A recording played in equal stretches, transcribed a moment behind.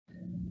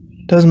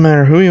Doesn't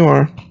matter who you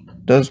are,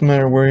 doesn't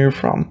matter where you're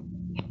from.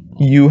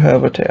 You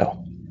have a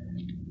tale.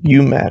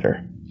 You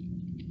matter.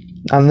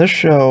 On this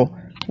show,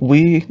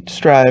 we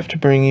strive to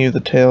bring you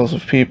the tales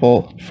of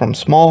people from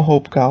Small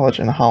Hope College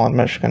in Holland,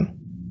 Michigan.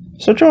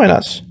 So join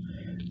us.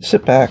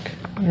 Sit back,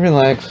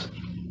 relax,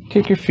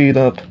 kick your feet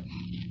up,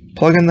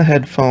 plug in the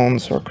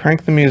headphones or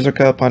crank the music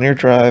up on your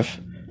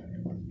drive,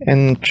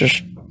 and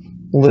just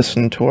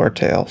listen to our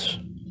tales.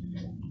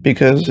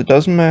 Because it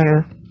doesn't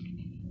matter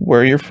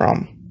where you're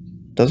from,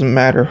 doesn't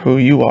matter who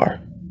you are.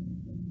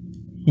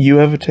 You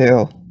have a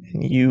tale,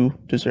 and you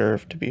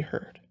deserve to be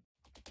heard.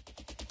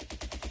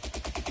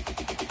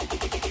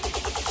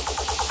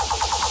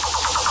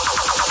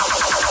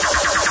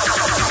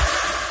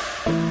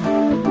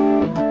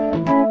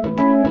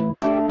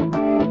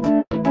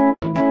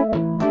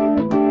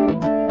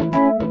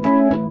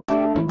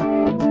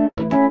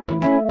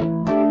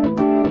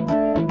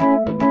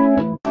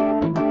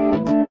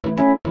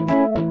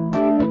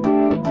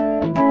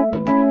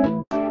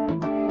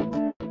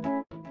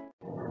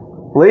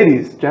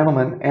 Ladies,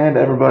 gentlemen, and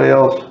everybody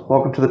else,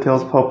 welcome to the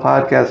Tales of Hope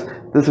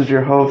podcast. This is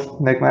your host,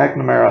 Nick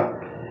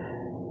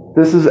McNamara.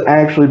 This is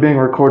actually being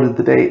recorded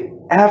the day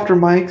after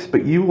Mike's,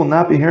 but you will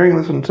not be hearing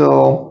this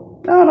until,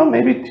 I don't know,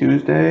 maybe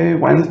Tuesday,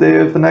 Wednesday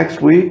of the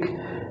next week.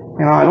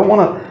 I don't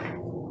want to,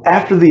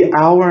 after the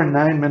hour and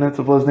 9 minutes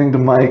of listening to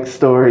Mike's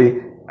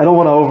story, I don't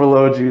want to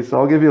overload you, so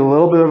I'll give you a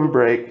little bit of a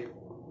break.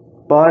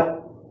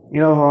 But,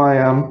 you know who I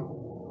am.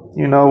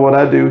 You know what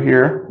I do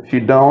here. If you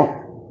don't,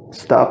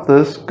 stop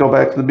this, go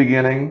back to the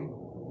beginning.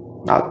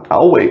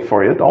 I'll wait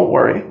for you, don't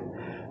worry.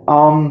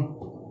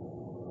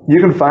 You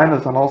can find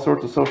us on all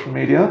sorts of social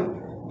media.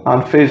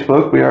 On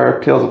Facebook, we are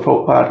Tales of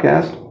Hope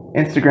Podcast.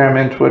 Instagram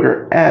and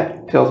Twitter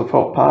at Tales of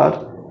Hope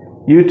Pod.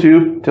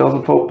 YouTube, Tales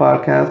of Hope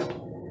Podcast.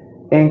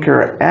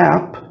 Anchor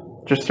app,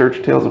 just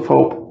search Tales of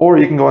Hope. Or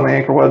you can go on the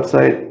Anchor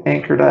website,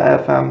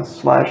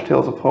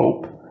 anchor.fm/Tales of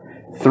Hope.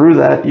 Through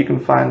that, you can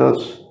find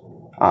us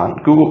on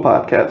Google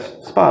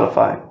Podcasts,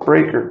 Spotify,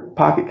 Breaker,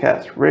 Pocket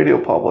Cast, Radio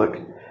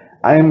Public.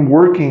 I am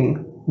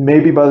working,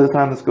 maybe by the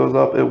time this goes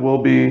up, it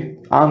will be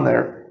on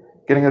there,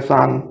 getting us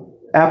on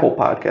Apple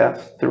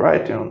Podcasts through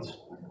iTunes.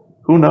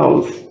 Who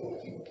knows?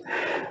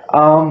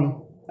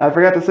 I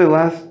forgot to say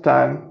last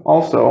time,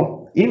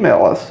 also,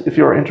 email us if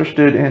you're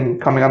interested in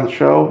coming on the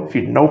show, if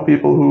you know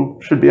people who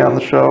should be on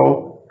the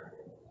show,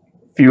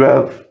 if you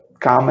have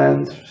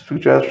comments,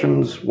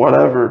 suggestions,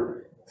 whatever.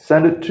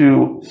 Send it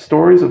to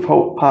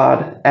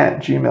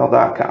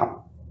storiesofhopepod@gmail.com.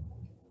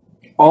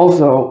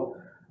 Also,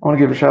 I want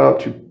to give a shout out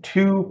to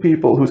two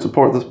people who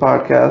support this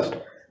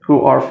podcast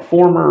who are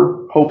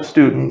former Hope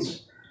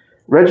students.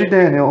 Reggie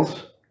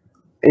Daniels,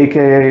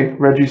 aka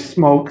Reggie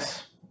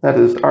Smokes, that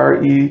is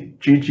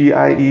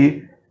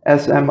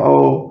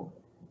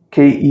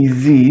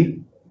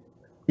ReggieSmokez.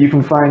 You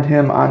can find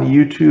him on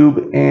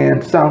YouTube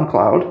and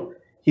SoundCloud.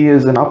 He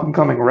is an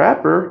up-and-coming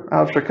rapper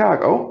out of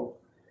Chicago.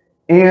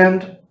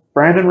 And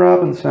Brandon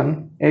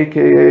Robinson,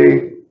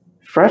 a.k.a.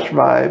 Fresh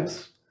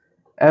Vibes,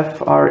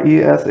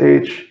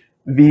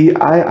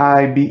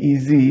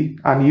 FreshViibez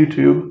on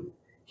YouTube.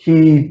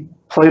 He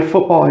played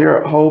football here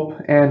at Hope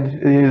and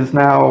is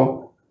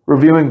now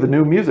reviewing the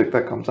new music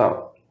that comes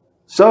out.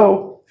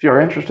 So, if you're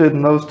interested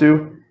in those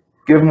two,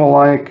 give them a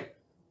like,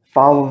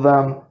 follow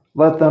them,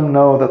 let them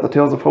know that the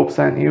Tales of Hope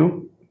sent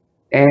you,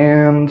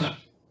 and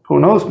who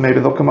knows,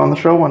 maybe they'll come on the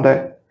show one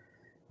day.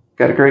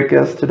 Got a great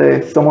guest today,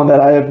 someone that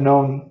I have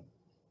known,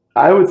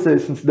 I would say,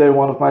 since day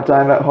one of my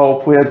time at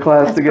Hope. We had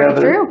class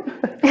together. True.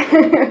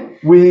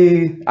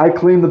 I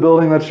clean the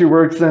building that she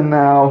works in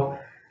now.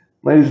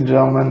 Ladies and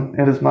gentlemen,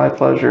 it is my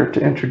pleasure to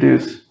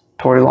introduce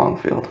Tori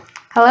Longfield.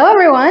 Hello,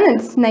 everyone.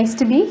 It's nice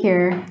to be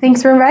here.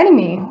 Thanks for inviting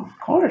me. Of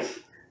course.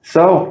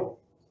 So,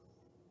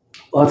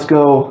 let's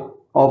go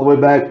all the way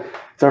back.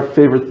 It's our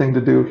favorite thing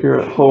to do here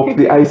at Hope,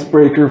 the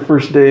icebreaker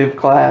first day of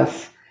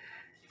class.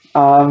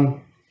 Talk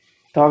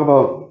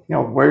about,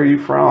 where are you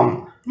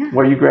from? Yeah.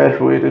 Where you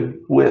graduated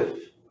with.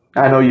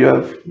 I know you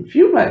have a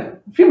few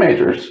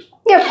majors.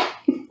 Yep.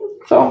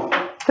 So,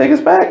 take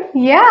us back.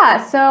 Yeah,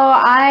 so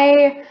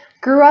I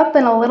grew up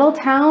in a little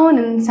town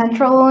in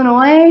central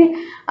Illinois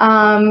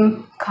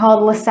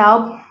called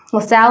LaSalle,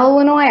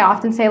 Illinois. I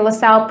often say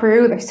LaSalle,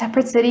 Peru. They're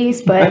separate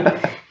cities, but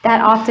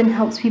that often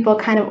helps people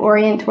kind of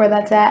orient where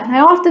that's at. And I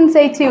often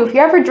say, too, if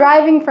you're ever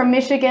driving from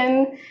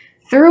Michigan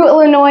through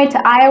Illinois to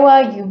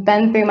Iowa, you've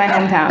been through my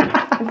hometown.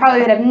 You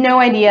probably would have no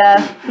idea.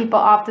 People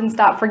often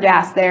stop for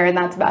gas there, and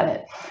that's about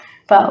it.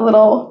 But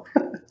little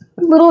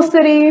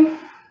city,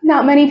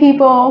 not many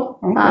people.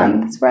 Okay.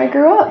 That's where I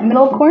grew up,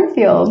 middle of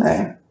cornfields.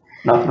 Hey,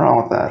 nothing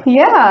wrong with that.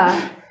 Yeah.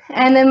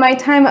 And then my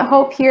time at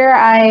Hope here,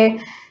 I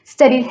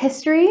studied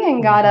history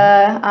and got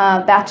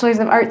a bachelor's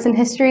of arts in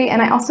history,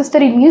 and I also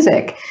studied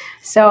music.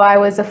 So I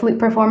was a flute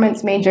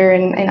performance major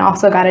and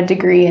also got a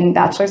degree in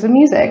bachelor's of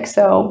music.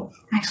 So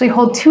I actually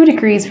hold 2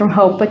 degrees from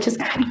Hope, which is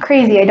kind of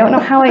crazy. I don't know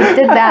how I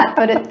did that,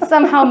 but it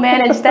somehow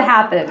managed to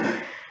happen.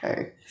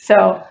 Hey.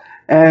 So.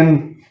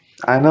 And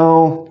I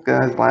know,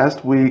 guys,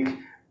 last week,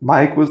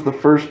 Mike was the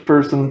first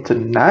person to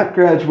not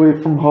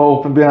graduate from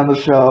Hope and be on the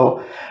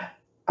show.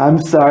 I'm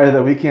sorry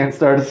that we can't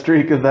start a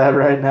streak of that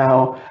right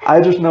now.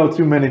 I just know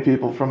too many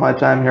people from my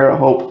time here at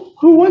Hope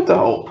who went to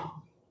Hope.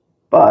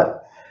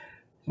 But,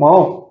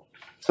 well,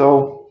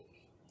 so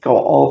go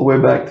all the way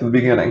back to the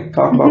beginning.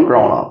 Talk about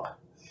growing up.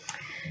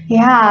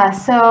 Yeah,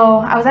 so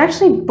I was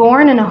actually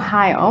born in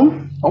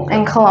Ohio,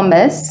 in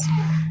Columbus.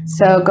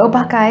 So go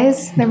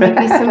Buckeyes. There might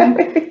be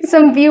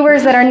some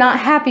viewers that are not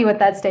happy with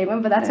that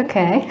statement, but that's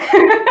okay.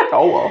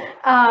 Oh, well.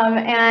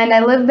 And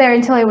I lived there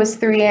until I was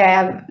 3. I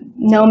have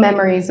no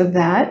memories of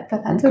that,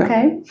 but that's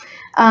okay.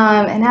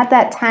 And at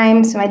that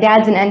time, so my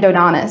dad's an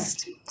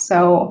endodontist.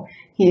 So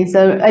he's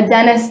a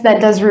dentist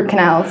that does root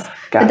canals.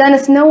 A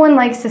dentist no one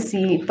likes to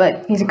see,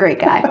 but he's a great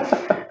guy.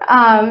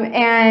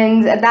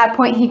 And at that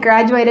point, he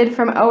graduated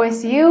from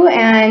OSU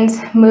and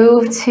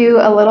moved to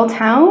a little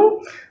town,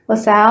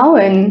 LaSalle,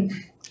 and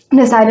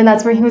decided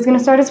that's where he was going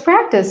to start his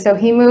practice. So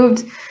he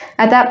moved.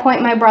 At that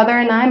point, my brother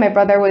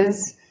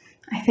was,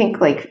 I think,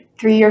 like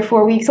 3 or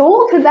 4 weeks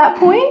old at that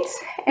point,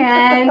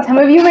 and some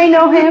of you may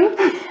know him.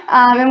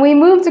 And we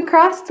moved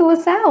across to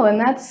LaSalle, and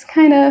that's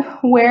kind of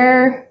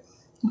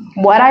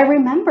what I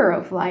remember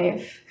of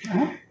life.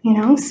 You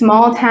know,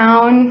 small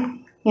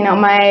town. You know,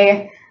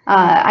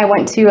 I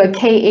went to a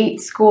K-8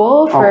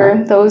 school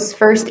for those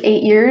first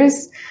 8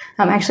 years.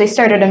 Actually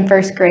started in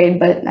first grade,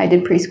 but I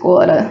did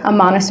preschool at a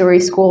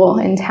Montessori school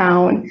in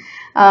town.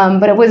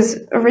 But it was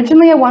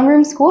originally a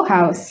one-room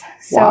schoolhouse.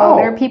 So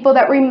there are people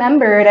that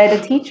remembered. I had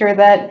a teacher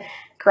that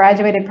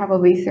graduated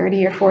probably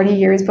 30 or 40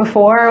 years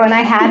before when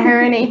I had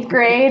her in 8th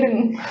grade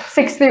and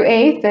 6th through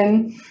 8th.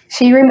 And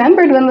she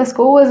remembered when the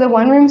school was a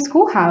one-room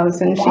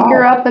schoolhouse. And she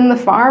grew up in the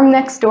farm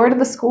next door to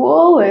the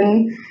school.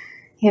 And,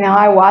 you know,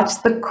 I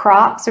watched the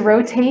crops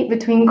rotate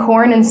between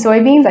corn and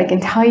soybeans. I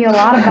can tell you a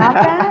lot about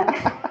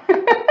that.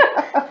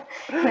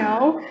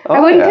 No, I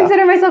wouldn't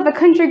consider myself a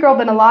country girl,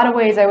 but in a lot of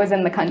ways I was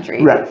in the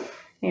country. Right.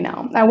 You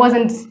know, I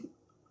wasn't,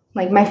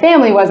 like, my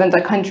family wasn't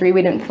a country.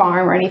 We didn't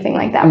farm or anything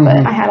like that,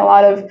 but I had a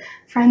lot of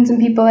friends and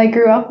people I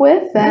grew up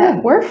with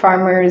that were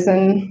farmers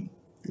and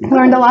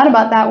learned a lot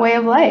about that way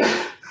of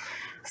life.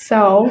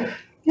 So,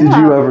 Did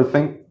you ever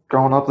think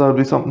growing up that would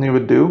be something you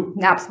would do?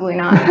 Absolutely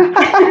not.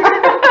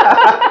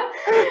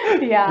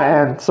 Yeah.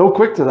 Man, so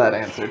quick to that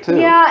answer, too.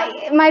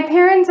 Yeah, my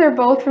parents are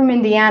both from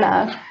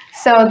Indiana.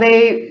 So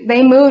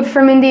they moved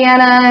from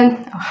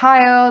Indiana,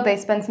 Ohio. They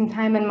spent some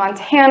time in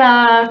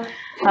Montana,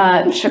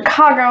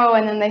 Chicago,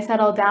 and then they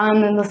settled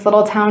down in this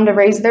little town to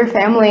raise their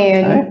family.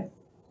 And,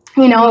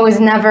 you know, it was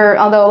never,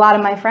 although a lot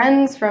of my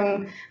friends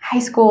from high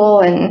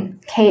school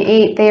and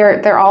K-8,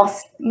 they're all,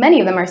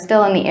 many of them are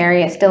still in the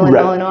area, still in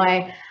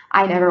Illinois.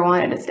 I never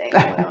wanted to stay in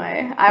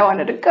Illinois. I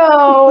wanted to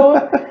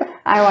go.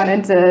 I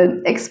wanted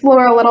to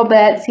explore a little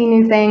bit, see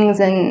new things.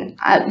 And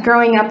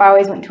growing up, I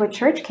always went to a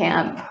church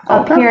camp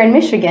up here in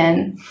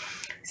Michigan.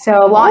 So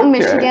Lawton,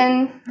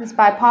 Michigan is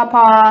by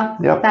Paw,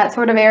 that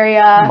sort of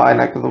area. My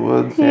neck of the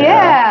woods.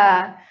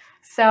 Yeah.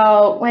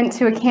 So went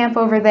to a camp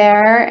over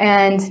there,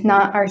 and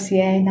not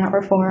RCA, not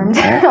Reformed.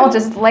 I'll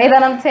just lay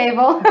that on the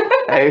table.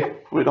 Hey,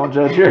 we don't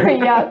judge here.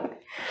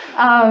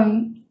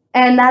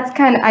 And that's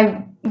kind of,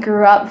 I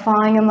grew up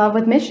falling in love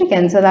with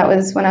Michigan. So that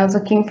was when I was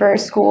looking for a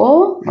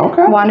school.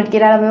 Wanted to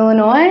get out of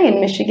Illinois, and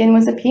Michigan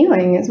was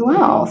appealing as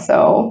well.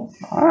 So,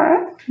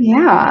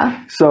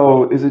 yeah.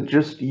 So is it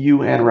just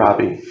you and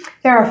Robbie?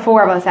 There are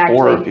 4 of us, actually.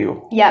 4 of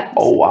you? Yep.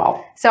 Oh,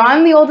 wow. So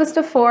I'm the oldest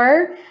of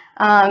 4.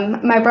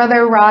 My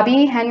brother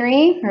Robbie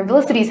Henry, or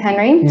Felicity's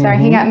Henry, sorry,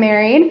 he got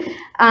married.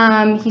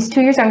 He's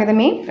 2 years younger than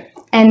me.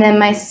 And then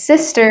my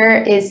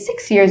sister is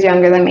 6 years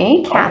younger than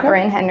me,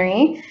 Catherine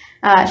Henry.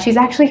 She's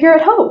actually here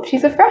at Hope.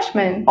 She's a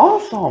freshman.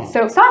 Awesome.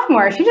 So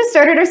sophomore. She just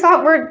started her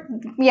sophomore.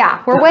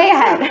 We're way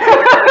ahead.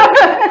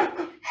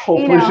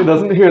 Hopefully she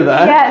doesn't hear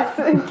that. Yes.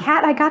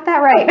 Kat, I got that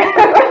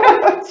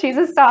right. She's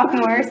a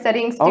sophomore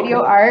studying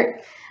studio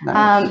art.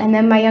 Nice. And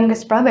then my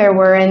youngest brother,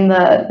 we're in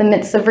the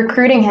midst of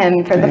recruiting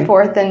him for the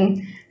 4th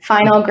and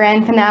final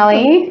grand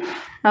finale.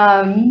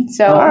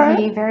 So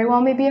he very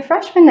well may be a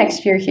freshman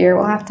next year here.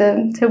 We'll have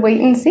to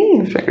wait and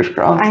see. Fingers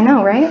crossed. I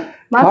know, right?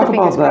 Lots of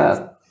fingers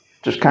crossed.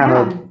 Just kind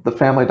of the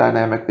family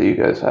dynamic that you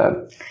guys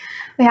had.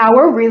 Yeah,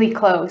 we're really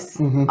close.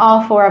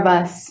 All 4 of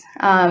us.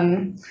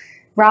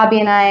 Robbie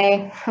and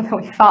I, although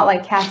we fought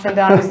like cats and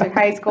dogs through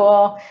high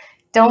school,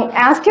 don't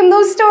ask him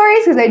those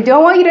stories because I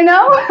don't want you to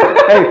know.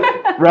 Hey,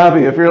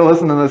 Robbie, if you're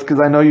listening to this, because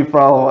I know you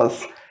follow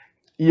us,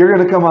 you're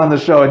going to come on the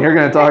show and you're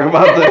going to talk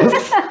about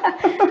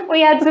this.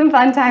 We had some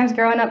fun times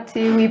growing up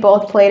too. We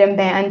both played in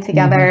band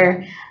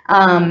together.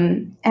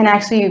 And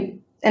actually,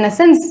 in a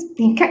sense,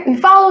 he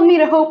followed me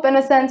to Hope in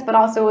a sense, but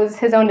also was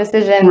his own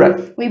decision.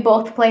 Right. We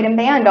both played in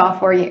band all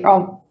 4 years,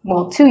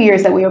 2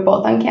 years that we were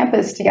both on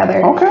campus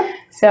together.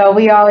 So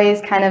we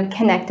always kind of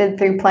connected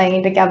through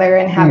playing together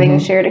and having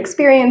shared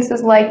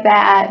experiences like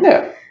that.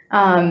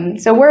 Yeah.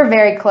 So we're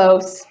very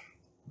close.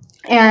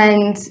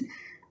 And,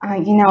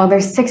 you know,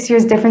 there's 6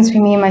 years difference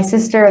between me and my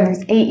sister, and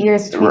there's 8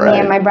 years between me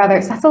and my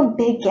brother. So that's a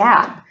big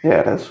gap. Yeah,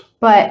 it is.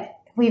 But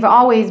we've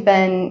always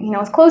been, you know,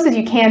 as close as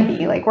you can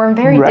be. Like, we're in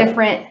very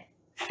different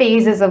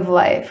phases of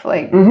life.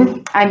 Like,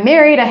 I'm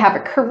married, I have a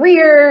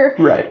career,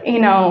 Right. you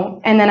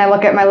know, and then I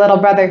look at my little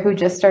brother who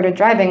just started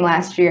driving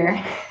last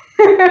year.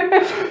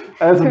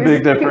 That's a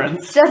big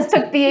difference. Just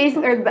took the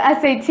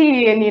SAT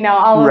and, you know,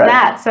 all of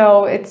that.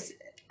 So it's,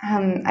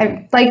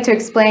 I like to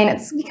explain,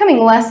 it's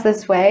becoming less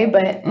this way,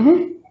 but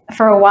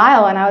for a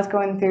while when I was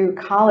going through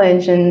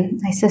college and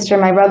my sister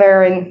and my brother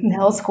are in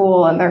middle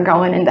school and they're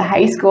going into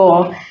high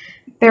school,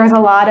 there was a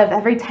lot of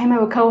every time I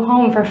would go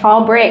home for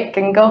fall break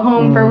and go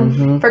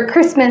home for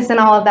Christmas and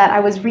all of that, I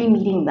was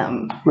re-meeting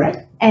them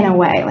in a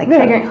way. Like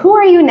figuring, who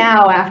are you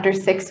now after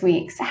 6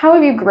 weeks? How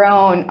have you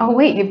grown? Oh,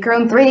 wait, you've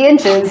grown 3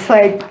 inches.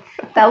 Like,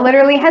 that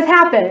literally has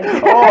happened.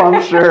 Oh,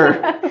 I'm sure.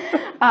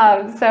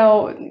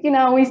 So, you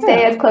know, we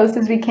stay as close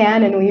as we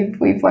can, and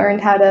we've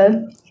learned how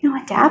to, you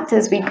know, adapt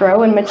as we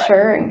grow and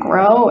mature and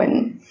grow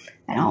and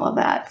all of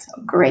that.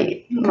 So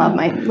great. Love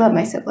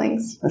my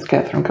siblings. Has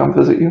Catherine come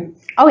visit you?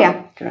 Oh,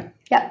 yeah. Okay.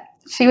 Yeah.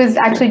 She was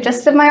actually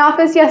just in my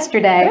office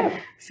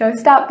yesterday. So I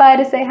stopped by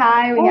to say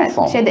hi.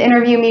 She had to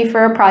interview me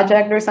for a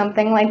project or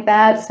something like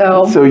that.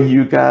 So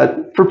you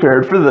got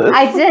prepared for this.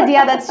 I did.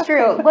 Yeah, that's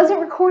true. It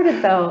wasn't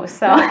recorded though.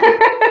 So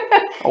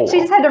she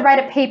just had to write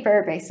a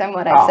paper based on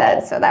what I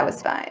said. So that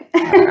was fine.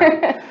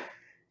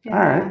 All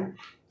right.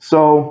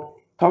 So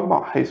talk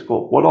about high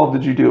school. What all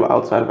did you do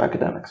outside of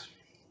academics?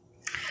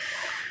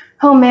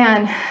 Oh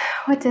man,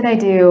 what did I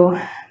do?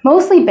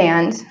 Mostly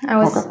band. I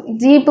was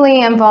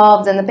deeply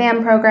involved in the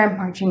band program.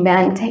 Marching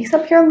band takes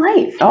up your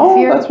life.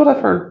 Oh, that's what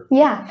I've heard.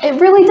 Yeah,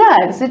 it really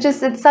does.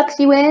 It sucks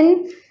you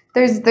in.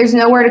 There's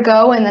nowhere to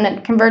go, and then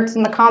it converts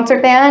in the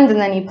concert band, and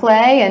then you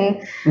play.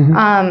 And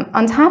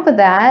on top of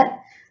that,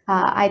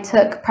 I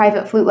took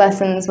private flute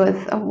lessons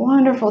with a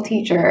wonderful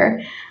teacher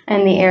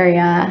in the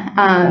area,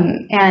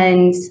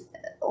 and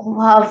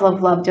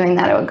love doing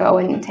that. I would go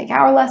and take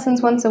hour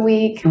lessons once a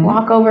week,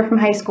 walk over from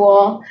high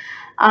school.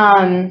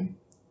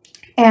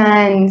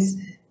 And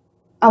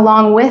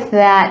along with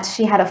that,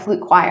 she had a flute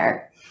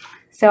choir.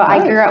 So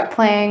I grew up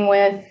playing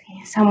with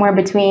somewhere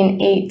between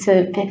 8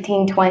 to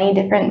 15, 20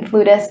 different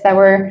flutists that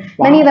were,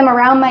 many of them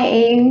around my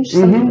age,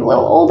 sometimes a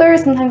little older,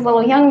 sometimes a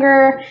little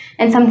younger.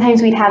 And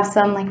sometimes we'd have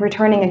some like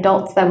returning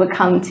adults that would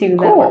come too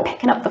that were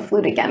picking up the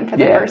flute again for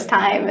the first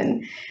time.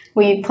 And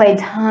we played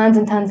tons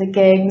and tons of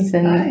gigs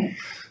and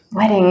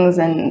weddings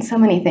and so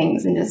many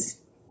things. And just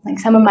like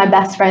some of my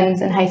best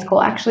friends in high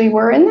school actually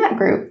were in that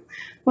group,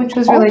 which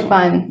was really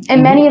fun.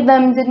 And many of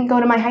them didn't go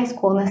to my high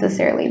school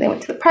necessarily. They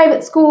went to the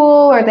private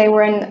school or they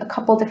were in a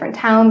couple different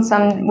towns.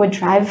 Some would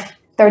drive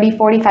 30,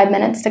 45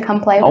 minutes to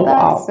come play with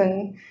us.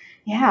 And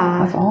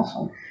yeah. That's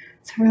awesome.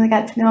 So I really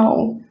got to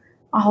know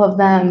all of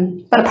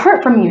them. But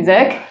apart from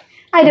music,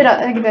 I did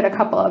a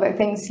couple other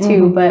things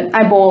too, but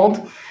I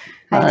bowled.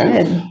 I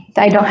did.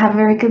 I don't have a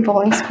very good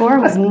bowling score. I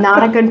was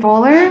not a good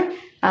bowler.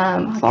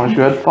 As long as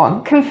you had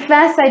fun.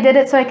 Confess I did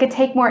it so I could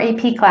take more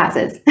AP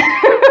classes.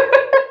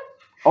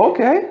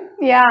 Okay.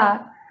 Yeah.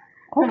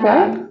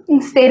 Okay.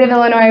 The state of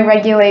Illinois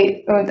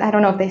regulate, I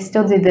don't know if they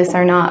still do this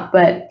or not,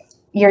 but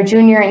your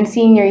junior and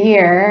senior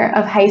year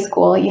of high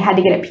school, you had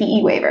to get a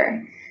PE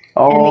waiver.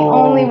 And the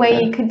only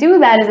way you could do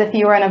that is if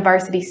you were in a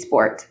varsity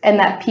sport. And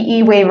that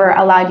PE waiver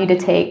allowed you to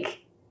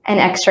take an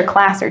extra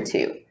class or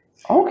two.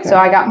 Okay. So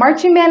I got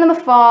marching band in the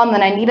fall, and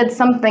then I needed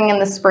something in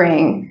the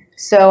spring.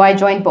 So I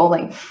joined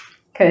bowling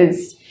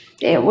because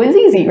it was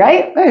easy,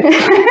 right? Hey.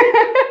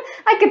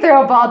 I could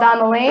throw a ball down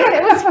the lane.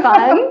 It was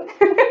fun.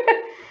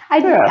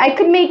 I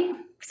could make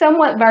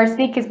somewhat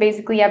varsity because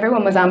basically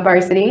everyone was on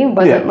varsity. It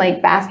wasn't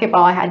like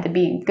basketball. I had to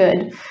be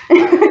good.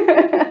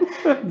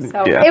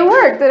 So it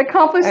worked. It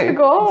accomplished the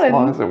goal. As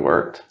long as it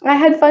worked. I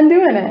had fun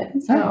doing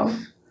it. So,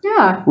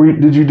 yeah.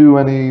 Did you do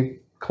any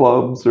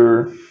clubs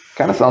or...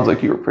 Kind of sounds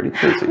like you were pretty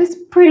busy. I was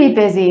pretty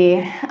busy.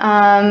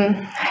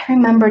 I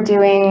remember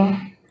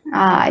doing...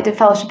 I did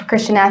Fellowship of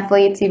Christian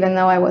Athletes, even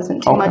though I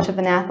wasn't too much of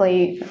an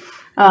athlete.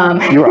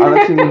 You were on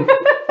a team.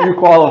 You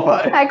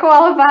qualified. I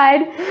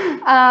qualified.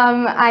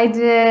 I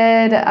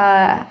did,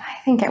 I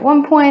think at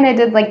one point I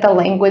did like the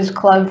language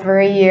club for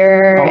a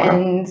year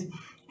and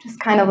just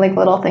kind of like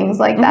little things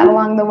like that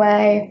along the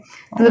way.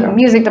 The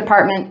music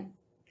department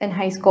in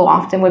high school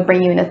often would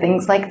bring you into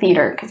things like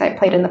theater because I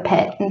played in the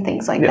pit and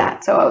things like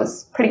that. So I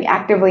was pretty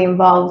actively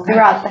involved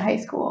throughout the high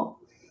school.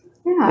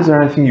 Yeah. Is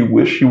there anything you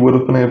wish you would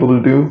have been able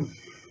to do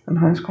in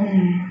high school?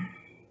 I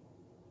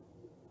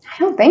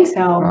don't think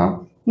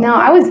so. No,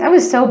 I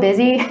was so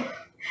busy.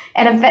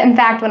 And in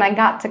fact, when I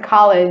got to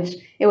college,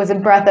 it was a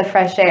breath of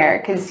fresh air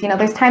because, you know,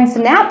 there's times to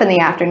nap in the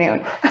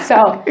afternoon.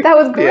 So that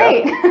was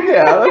great.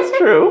 Yeah, that's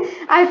true.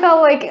 I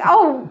felt like,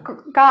 oh,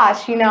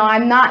 gosh, you know,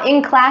 I'm not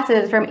in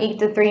classes from 8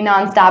 to 3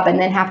 nonstop and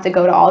then have to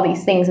go to all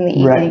these things in the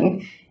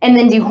evening and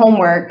then do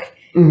homework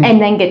and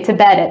then get to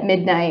bed at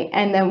midnight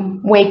and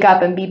then wake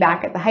up and be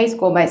back at the high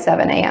school by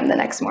 7 a.m. the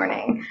next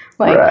morning.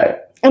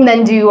 And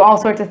then do all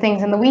sorts of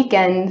things in the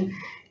weekend.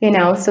 You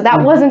know, so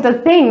that wasn't the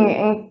thing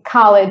in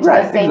college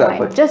the same way.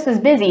 Just as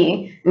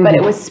busy, but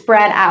it was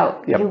spread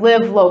out. You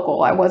live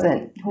local. I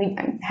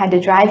had to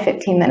drive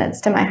 15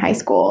 minutes to my high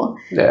school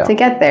to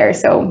get there.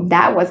 So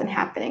that wasn't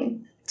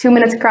happening 2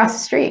 minutes across the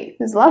street. It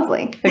was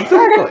lovely.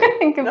 Exactly.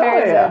 In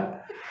comparison. Oh,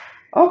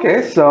 yeah.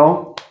 Okay,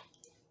 so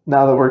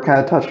now that we're kind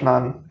of touching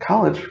on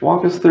college,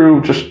 walk us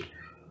through just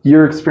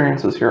your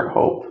experiences here at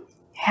Hope.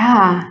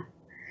 Yeah.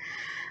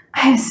 I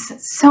have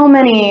so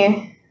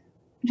many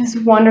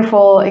just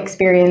wonderful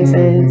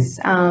experiences.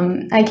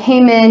 I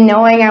came in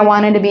knowing I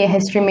wanted to be a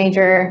history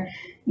major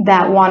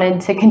that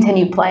wanted to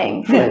continue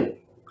playing flute.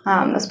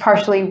 That's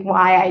partially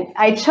why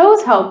I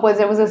chose Hope. Was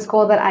it was a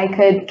school that I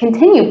could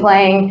continue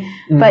playing,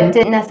 but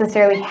didn't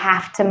necessarily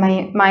have to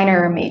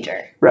minor or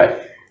major. Right.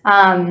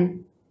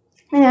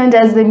 And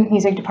as the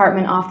music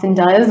department often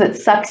does, it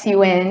sucks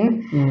you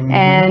in.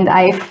 And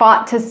I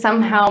fought to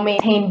somehow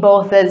maintain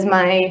both as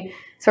my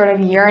sort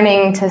of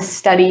yearning to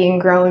study and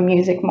grow in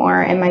music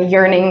more, and my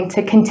yearning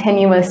to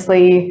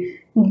continuously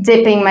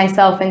dipping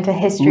myself into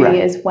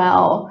history as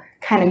well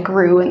kind of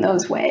grew in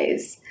those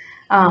ways.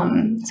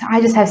 So I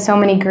just have so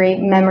many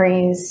great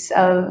memories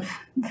of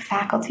the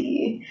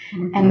faculty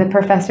and the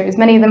professors.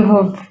 Many of them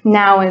who have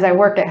now, as I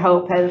work at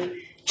Hope, have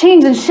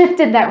changed and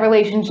shifted that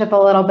relationship a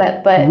little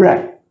bit, but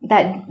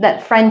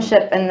that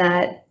friendship and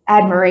that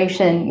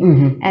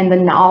admiration and the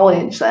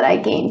knowledge that I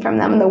gained from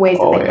them and the ways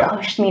that they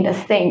pushed me to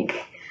think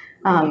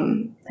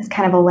is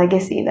kind of a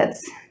legacy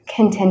that's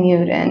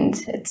continued,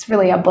 and it's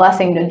really a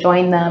blessing to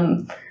join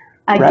them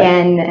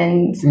again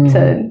and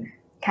to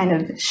kind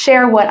of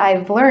share what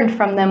I've learned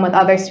from them with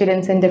other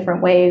students in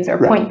different ways, or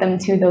point them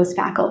to those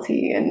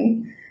faculty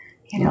and,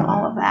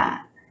 all of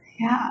that.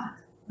 Yeah.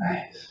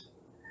 Nice.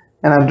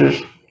 And I'm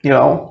just,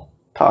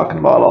 talking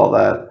about all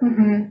that.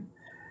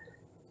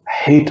 I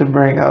hate to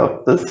bring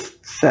up this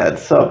sad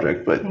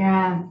subject, but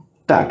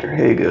Dr.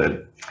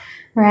 Haygood.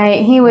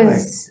 Right. He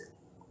was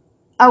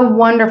a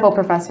wonderful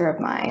professor of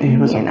mine. He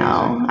was amazing.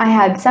 I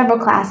had several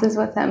classes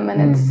with him,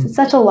 and it's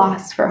such a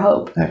loss for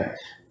Hope.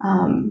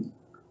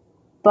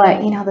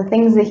 But, the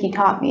things that he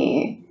taught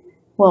me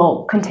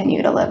will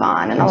continue to live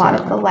on, and a lot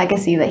of the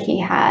legacy that he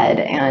had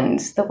and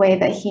the way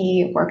that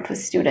he worked with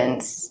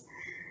students,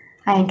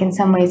 I think in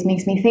some ways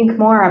makes me think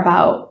more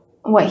about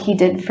what he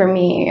did for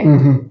me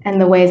and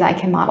the ways I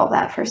can model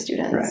that for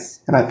students. Right.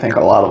 And I think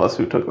a lot of us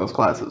who took those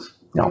classes,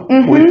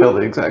 we feel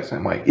the exact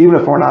same way, even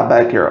if we're not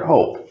back here at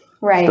Hope.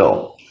 Right.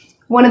 Still.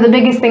 One of the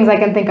biggest things I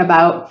can think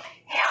about,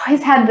 he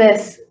always had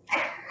this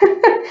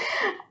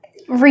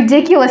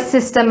ridiculous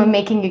system of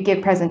making you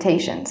give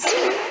presentations.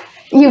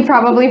 You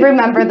probably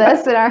remember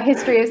this in our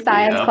history of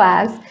science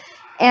class.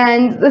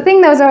 And the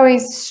thing that was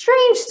always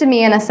strange to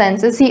me in a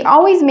sense is he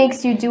always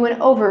makes you do an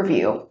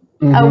overview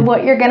of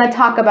what you're going to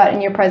talk about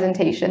in your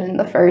presentation in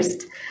the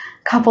first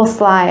couple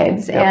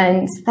slides.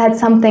 And that's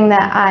something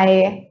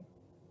that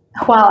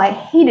while I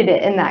hated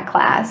it in that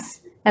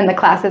class and the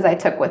classes I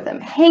took with him,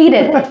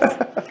 hated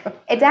it,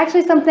 it's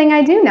actually something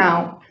I do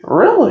now.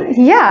 Really?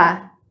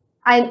 Yeah.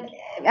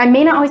 I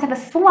may not always have a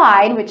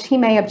slide, which he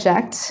may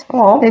object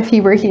if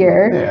he were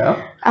here.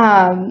 Yeah.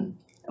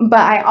 But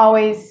I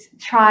always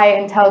try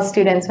and tell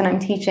students when I'm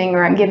teaching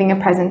or I'm giving a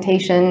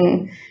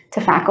presentation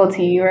to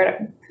faculty or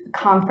at a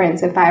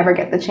conference, if I ever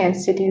get the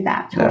chance to do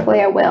that,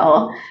 hopefully I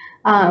will.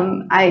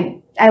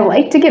 I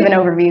like to give an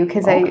overview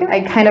because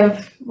I kind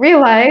of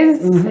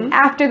realized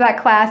after that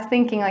class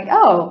thinking like,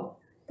 oh,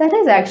 that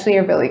is actually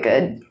a really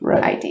good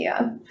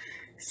idea.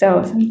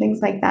 So some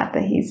things like that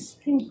he's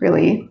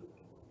really...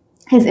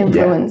 his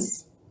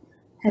influence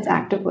is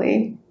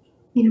actively,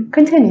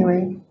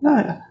 continuing.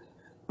 But,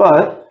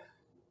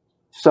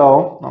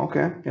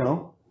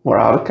 we're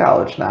out of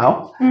college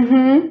now.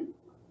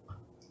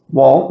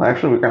 Well,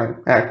 actually, we're going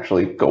to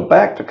actually go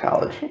back to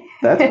college.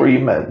 That's where you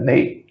met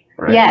Nate,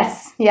 right?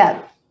 Yes,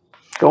 yeah.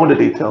 Go into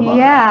detail about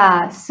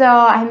that. So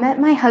I met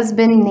my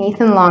husband,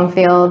 Nathan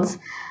Longfield. We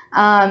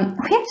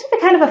actually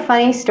have kind of a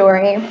funny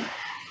story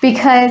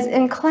because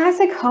in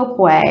classic Hope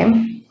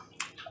way,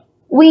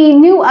 we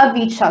knew of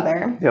each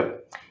other.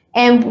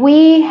 And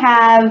we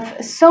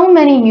have so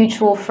many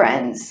mutual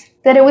friends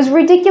that it was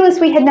ridiculous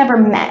we had never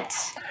met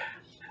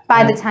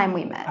by the time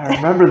we met. I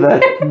remember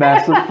that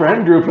massive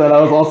friend group that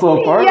I was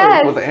also a part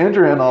of with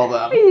Andrea and all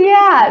them.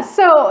 Yeah,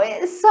 so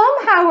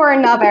somehow or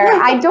another,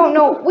 I don't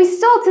know, we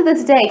still to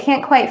this day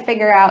can't quite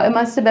figure out, it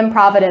must have been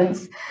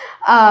Providence.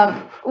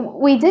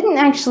 We didn't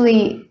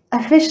actually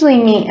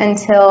officially meet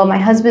until my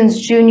husband's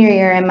junior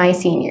year and my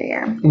senior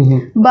year.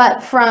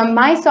 But from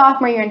my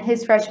sophomore year and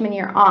his freshman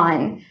year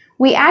on,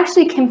 we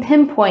actually can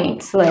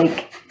pinpoint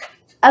like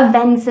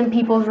events in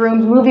people's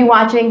rooms, movie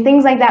watching,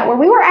 things like that, where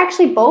we were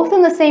actually both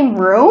in the same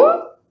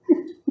room.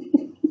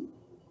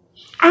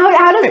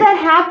 How does that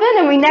happen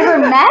and we never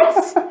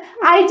met?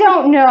 I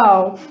don't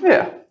know.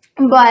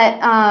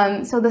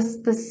 But so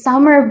the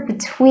summer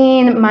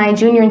between my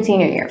junior and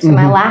senior year, so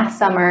my last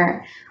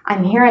summer,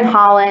 I'm here in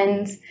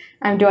Holland.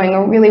 I'm doing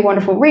a really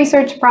wonderful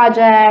research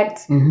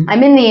project.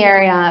 I'm in the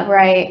area,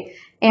 right?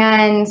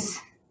 And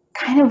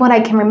kind of what I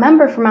can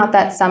remember from out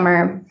that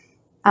summer,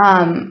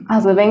 I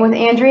was living with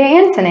Andrea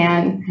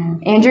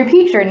Antonan, Andrea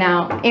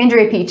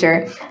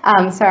Peacher,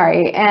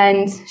 sorry.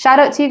 And shout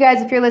out to you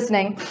guys if you're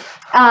listening.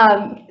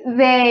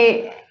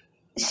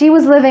 she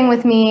was living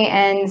with me,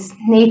 and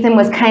Nathan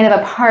was kind of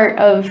a part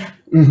of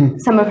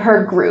some of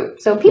her group.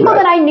 So people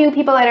that I knew,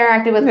 people that I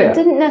interacted with, but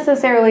didn't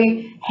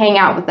necessarily hang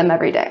out with them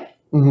every day,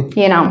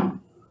 you know.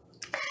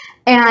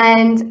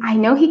 And I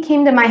know he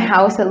came to my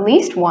house at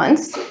least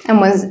once and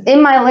was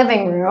in my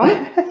living room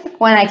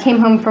when I came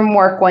home from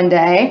work one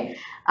day.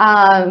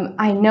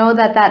 I know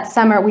that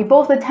summer we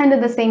both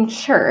attended the same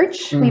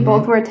church. We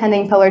both were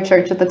attending Pillar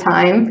Church at the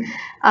time.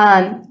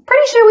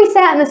 Pretty sure we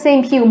sat in the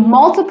same pew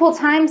multiple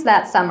times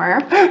that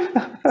summer.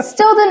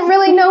 Still didn't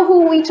really know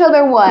who each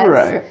other was.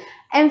 Right.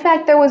 In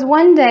fact, there was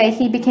one day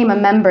he became a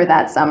member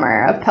that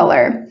summer of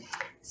Pillar,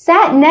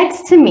 sat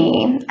next to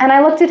me, and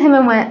I looked at him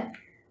and went,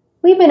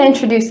 we've been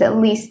introduced at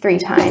least 3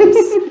 times.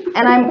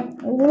 And I'm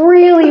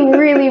really,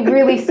 really,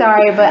 really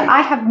sorry, but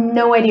I have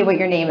no idea what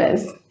your name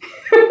is.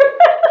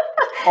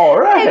 All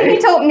right. And he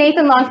told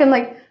Nathan Longfield,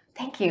 like,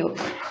 thank you.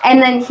 And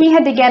then he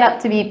had to get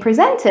up to be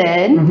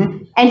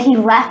presented, and he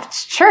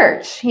left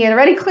church. He had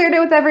already cleared it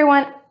with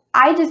everyone.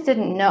 I just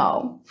didn't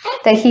know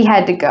that he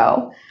had to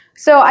go.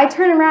 So I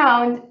turn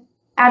around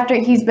after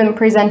he's been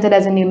presented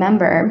as a new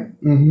member,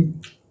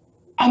 and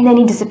then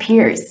he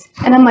disappears.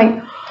 And I'm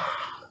like,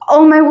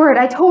 oh my word,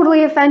 I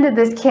totally offended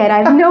this kid. I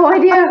have no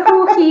idea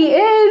who he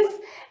is.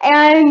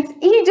 And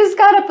he just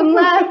got up and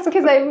left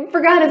because I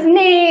forgot his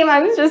name.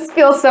 I just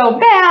feel so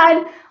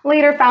bad.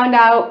 Later found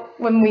out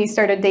when we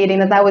started dating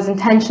that was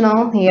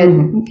intentional. He had,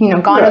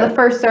 gone to the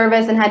first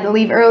service and had to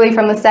leave early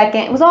from the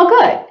second. It was all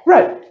good.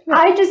 Right.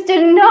 I just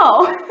didn't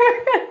know.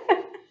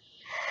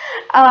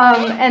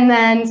 And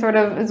then sort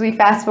of as we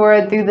fast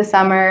forward through the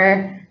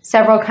summer,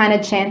 several kind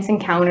of chance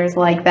encounters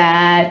like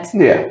that.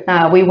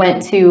 Yeah. We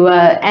went to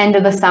end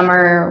of the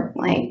summer,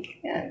 like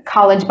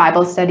college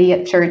Bible study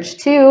at church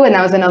too. And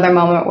that was another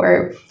moment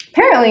where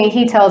apparently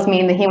he tells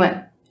me that he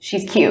went,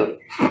 she's cute.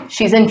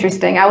 She's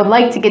interesting. I would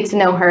like to get to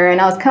know her.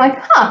 And I was kind of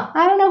like,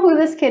 I don't know who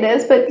this kid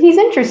is, but he's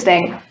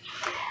interesting.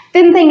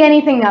 Didn't think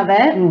anything of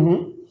it.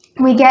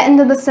 We get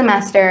into the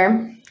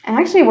semester, and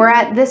actually we're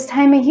at this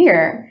time of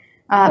year.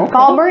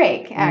 Fall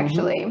break,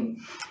 actually.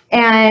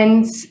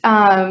 And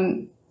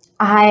I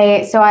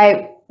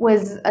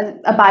was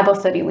a Bible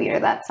study leader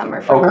that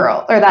summer for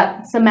girls, or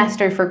that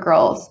semester for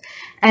girls.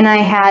 And I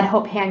had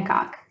Hope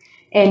Hancock.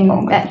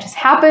 And that just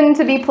happened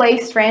to be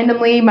placed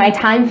randomly. My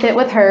time fit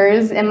with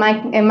hers in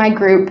my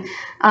group.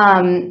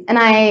 And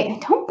I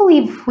don't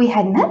believe we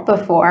had met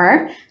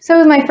before. So it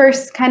was my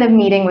first kind of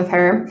meeting with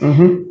her.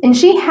 And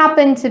she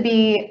happened to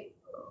be,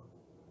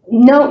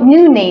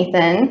 knew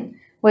Nathan,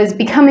 was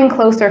becoming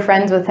closer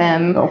friends with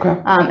him.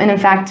 And in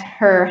fact,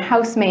 her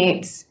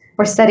housemates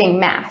were studying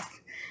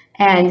math.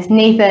 And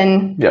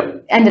Nathan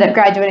ended up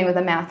graduating with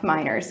a math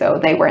minor.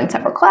 So they were in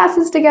several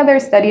classes together,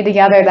 studied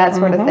together, that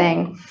sort of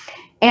thing.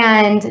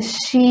 And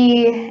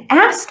she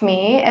asked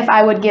me if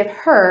I would give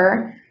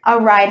her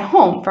a ride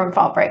home from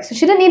fall break. So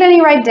she didn't need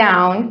any ride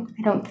down,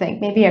 I don't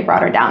think. Maybe I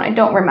brought her down, I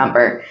don't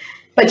remember.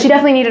 But she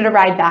definitely needed a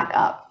ride back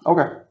up.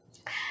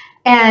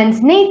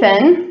 And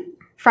Nathan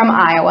from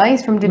Iowa,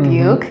 he's from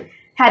Dubuque,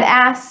 had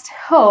asked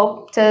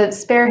Hope to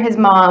spare his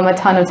mom a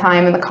ton of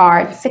time in the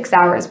car. It's 6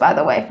 hours, by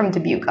the way, from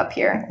Dubuque up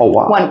here.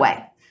 One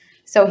way.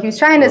 So he was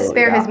trying to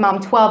spare his mom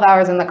 12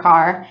 hours in the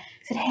car.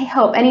 I said, hey,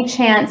 Hope, any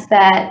chance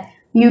that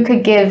you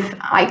could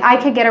I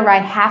could get a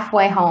ride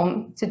halfway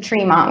home to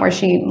Tremont, where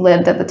she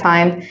lived at the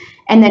time,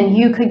 and then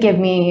you could give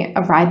me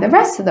a ride the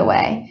rest of the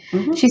way.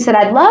 She said,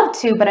 I'd love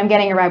to, but I'm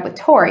getting a ride with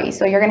Tori,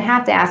 so you're going to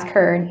have to ask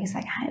her. And he's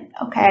like,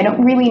 okay, I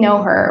don't really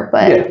know her,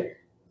 but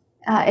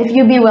if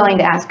you'd be willing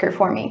to ask her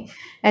for me.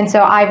 And so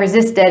I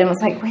resisted and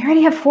was like, we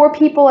already have 4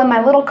 people in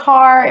my little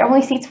car. It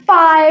only seats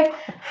 5.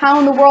 How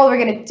in the world are we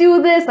going to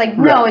do this? Like,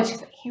 no. And she's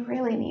like, you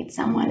really need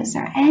someone. Is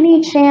there any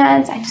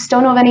chance? I just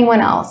don't know of anyone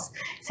else.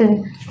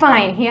 So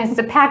fine. He has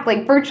to pack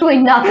like virtually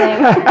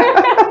nothing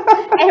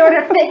in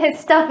order to fit his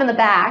stuff in the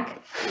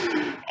back.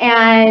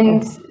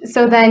 And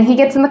so then he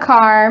gets in the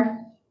car.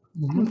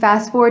 And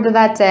fast forward to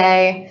that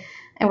day.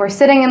 And we're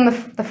sitting in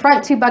the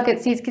front 2 bucket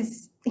seats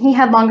because he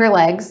had longer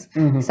legs.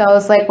 So I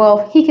was like,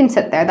 well, he can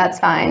sit there. That's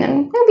fine.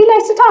 And it'd be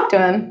nice to talk to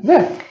him.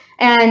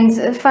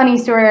 And funny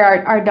story,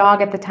 our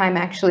dog at the time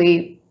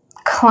actually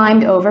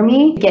climbed over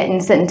me,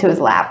 sit into his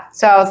lap.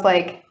 So I was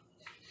like,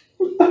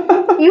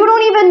 you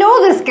don't even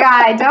know this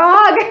guy,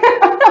 dog.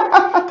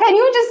 Can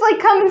you just like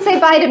come and say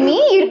bye to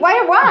me?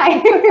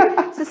 Why?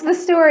 This is the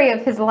story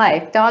of his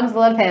life. Dogs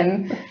love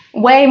him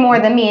way more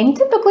than me. And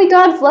typically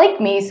dogs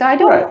like me, so I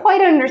don't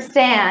quite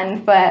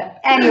understand. But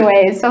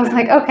anyways, so I was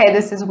like, okay,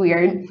 this is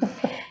weird.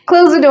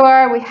 Close the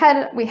door, we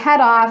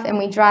head off, and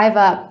we drive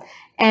up.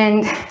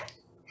 And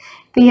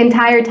the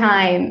entire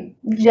time,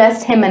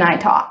 just him and I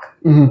talk.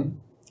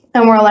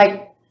 And we're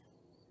like,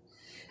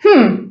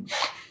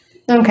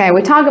 okay,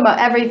 we talk about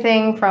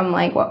everything from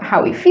like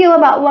how we feel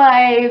about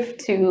life,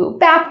 to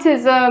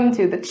baptism,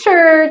 to the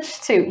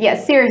church, to,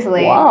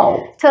 seriously,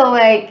 to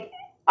like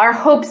our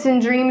hopes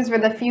and dreams for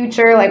the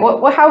future. Like,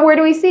 where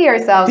do we see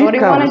ourselves? Deep what do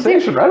we want to do?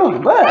 conversation right on the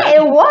bat.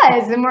 It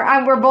was, and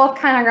we're both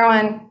kind of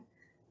going,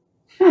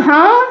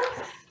 huh?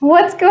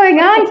 what's going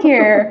on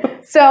here?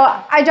 So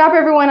I drop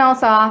everyone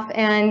else off,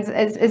 and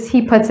as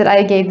he puts it,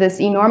 I gave this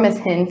enormous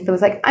hint that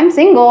was like, I'm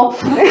single.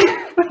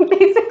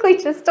 Basically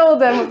just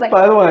told him, was like,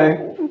 by the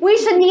way, we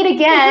should meet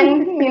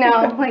again,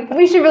 like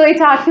we should really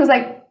talk. He was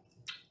like,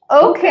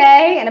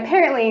 okay. And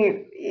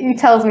apparently he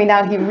tells me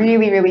now he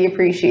really, really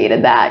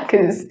appreciated that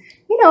because,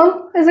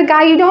 as a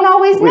guy, you don't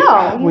always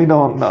know. We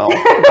don't know.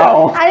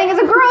 No. I think as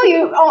a girl,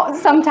 you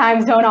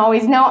sometimes don't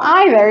always know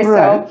either.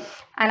 Right. So,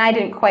 and I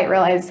didn't quite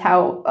realize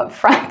how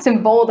upfront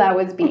and bold I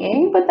was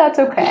being, but that's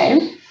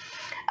okay.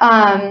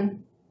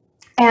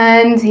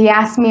 And he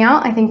asked me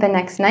out, I think the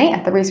next night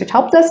at the research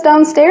help desk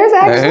downstairs,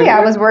 actually.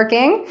 I was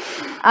working.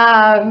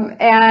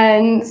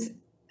 And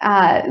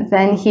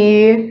then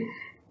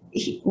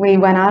we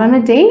went out on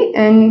a date,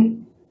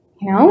 and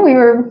we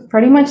were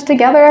pretty much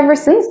together ever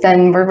since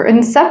then. We're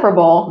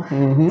inseparable.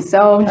 Mm-hmm.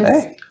 So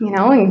just,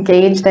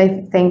 engaged,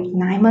 I think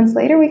 9 months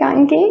later we got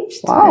engaged.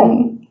 Wow.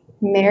 And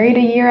married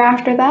a year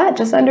after that,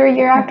 just under a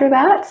year after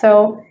that.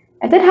 So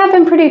it did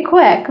happen pretty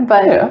quick,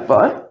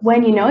 but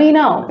when you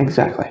know.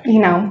 Exactly.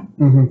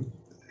 Mm-hmm.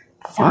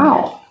 So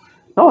wow.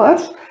 No,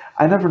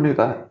 I never knew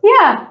that.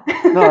 Yeah.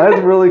 No,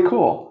 that's really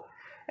cool.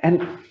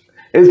 And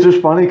it's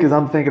just funny because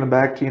I'm thinking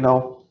back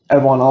to,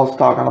 everyone else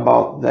talking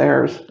about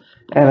theirs.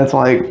 And it's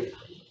like,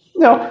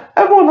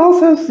 everyone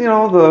else has,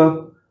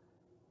 the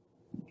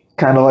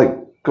kind of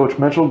like Coach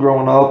Mitchell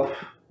growing up,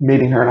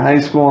 meeting her in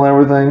high school and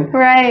everything.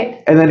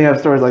 Right. And then you have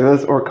stories like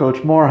this, or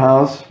Coach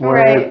Morehouse,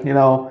 where,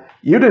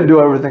 you didn't do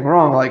everything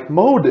wrong like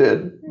Mo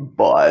did,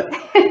 but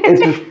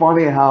it's just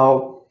funny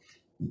how,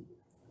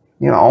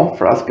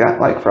 for us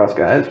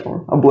guys,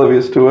 we're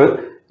oblivious to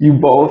it. You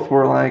both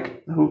were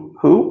like,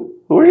 who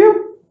are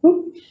you?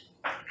 Who?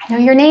 I know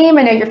your name,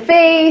 I know your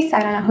face, I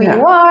don't know who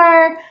you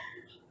are,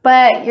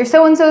 but you're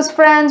so-and-so's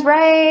friends,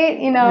 right?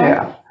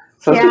 Yeah.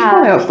 So it's just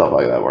funny how stuff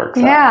like that works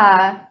out.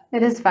 Yeah,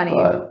 it is funny.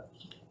 But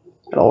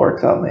it all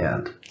works out in the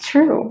end.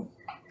 True.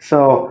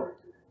 So,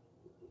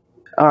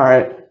 all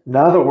right,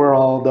 now that we're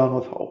all done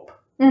with Hope,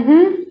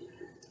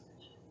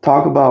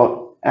 talk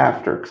about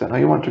after, because I know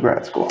you went to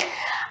grad school.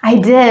 I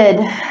did,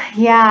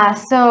 yeah.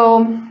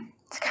 So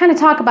to kind of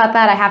talk about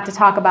that, I have to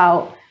talk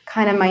about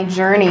kind of my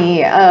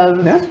journey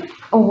of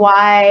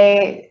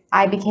why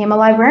I became a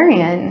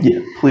librarian.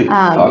 Yeah, please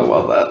talk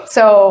about that.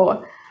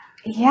 So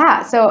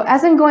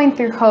as I'm going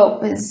through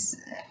Hope, as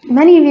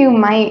many of you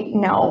might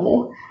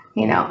know,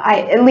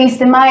 at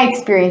least in my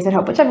experience at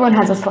Hope, which everyone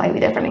has a slightly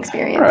different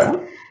experience,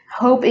 right.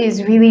 Hope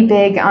is really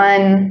big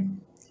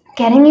on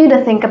getting you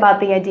to think about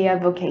the idea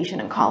of vocation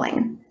and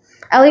calling.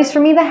 At least for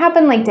me, that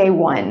happened like day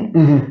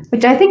one,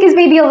 which I think is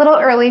maybe a little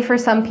early for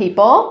some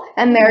people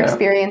and their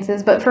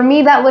experiences. But for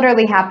me, that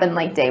literally happened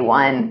like day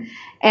one,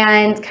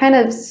 and kind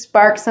of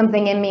sparked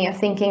something in me of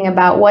thinking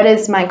about what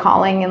is my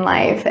calling in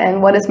life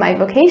and what is my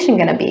vocation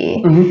going to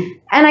be.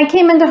 And I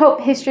came into Hope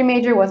history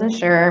major, wasn't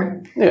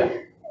sure. Yeah.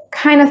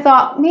 Kind of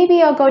thought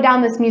maybe I'll go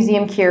down this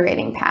museum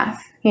curating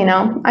path.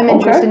 I'm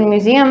interested in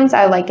museums.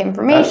 I like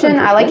information.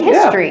 I like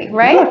history,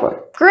 right? Exactly.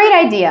 Great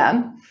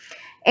idea.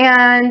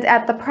 And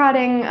at the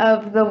prodding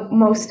of the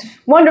most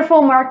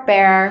wonderful Mark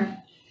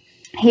Bear,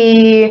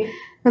 he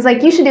was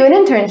like, you should do an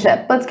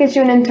internship. Let's get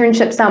you an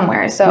internship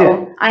somewhere.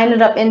 So I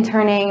ended up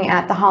interning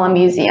at the Holland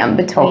Museum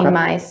between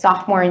my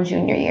sophomore and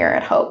junior year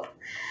at Hope.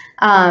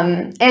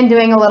 And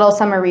doing a little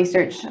summer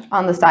research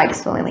on the side,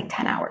 because only like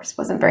 10 hours.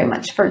 Wasn't very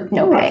much for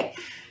no pay.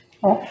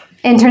 Oh.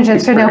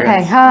 Internships for no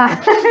pay.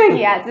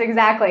 Yes,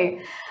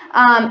 exactly.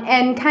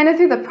 And kind of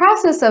through the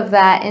process of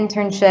that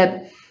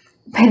internship,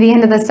 by the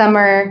end of the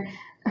summer,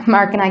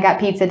 Mark and I got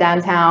pizza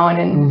downtown,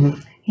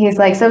 and he's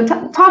like, so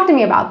talk to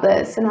me about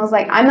this. And I was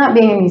like, I'm not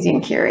being a museum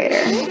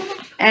curator.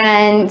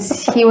 And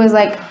he was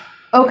like,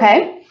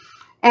 okay.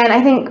 And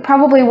I think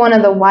probably one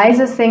of the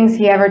wisest things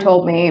he ever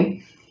told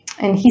me,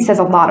 and he says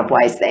a lot of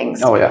wise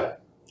things. Oh, yeah.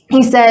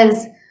 He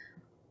says,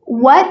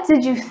 what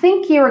did you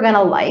think you were going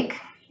to like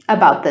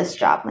about this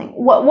job? Like,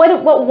 what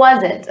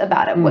was it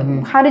about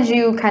it? How did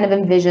you kind of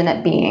envision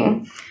it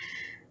being?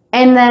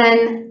 And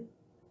then,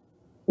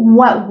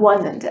 what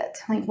wasn't it?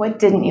 Like, what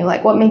didn't you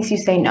like? What makes you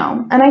say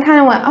no? And I kind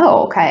of went,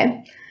 oh,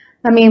 okay.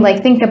 Let me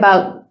think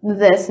about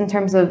this in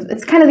terms of,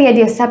 it's kind of the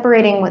idea of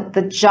separating what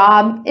the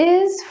job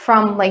is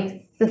from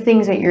like the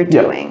things that you're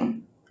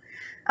doing.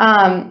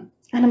 And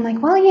I'm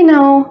like, well,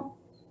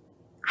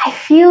 I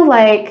feel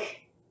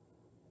like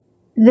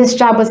this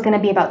job was going to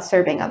be about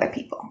serving other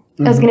people.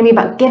 It was going to be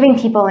about giving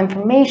people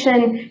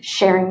information,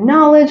 sharing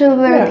knowledge with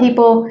other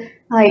people,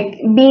 like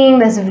being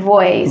this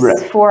voice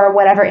for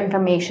whatever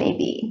information may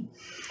be.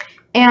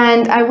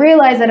 And I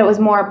realized that it was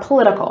more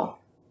political.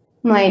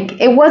 Like,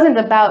 it wasn't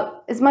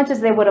about, as much as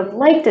they would have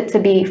liked it to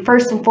be,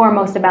 first and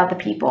foremost about the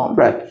people.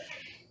 Right.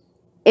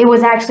 It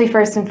was actually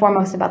first and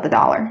foremost about the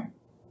dollar,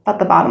 about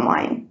the bottom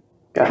line.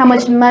 Gotcha. How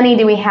much money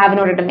do we have in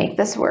order to make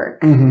this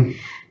work?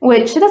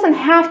 Which it doesn't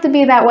have to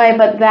be that way,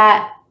 but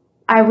that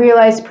I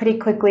realized pretty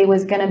quickly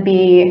was going to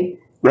be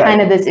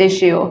kind of this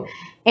issue.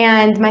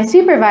 And my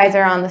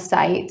supervisor on the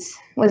site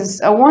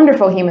was a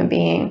wonderful human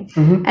being.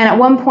 And at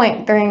one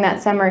point during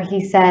that summer,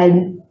 he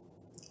said,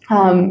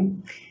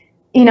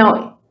 you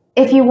know,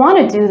 if you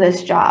want to do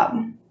this job,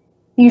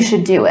 you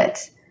should do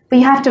it. But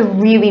you have to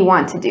really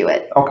want to do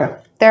it. Okay.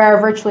 There are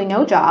virtually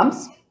no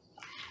jobs.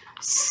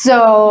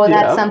 So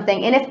that's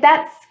something. And if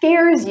that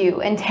scares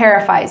you and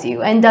terrifies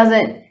you and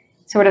doesn't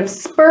sort of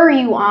spur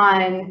you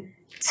on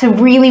to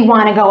really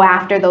want to go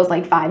after those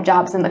like 5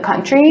 jobs in the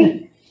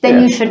country,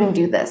 then you shouldn't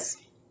do this.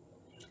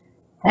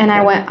 And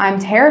I went, I'm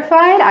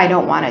terrified. I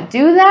don't want to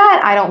do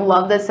that. I don't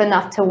love this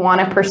enough to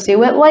want to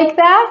pursue it like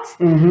that.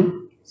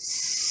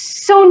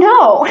 So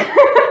no.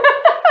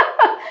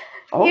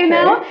 You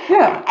know?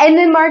 Yeah. And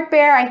then Mark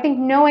Baer, I think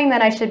knowing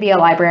that I should be a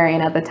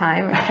librarian at the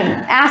time, I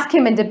can ask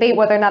him and debate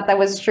whether or not that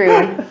was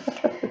true,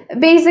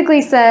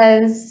 basically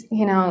says,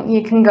 you know,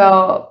 you can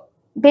go,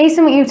 based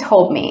on what you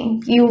told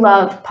me, you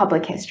love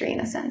public history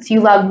in a sense. You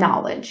love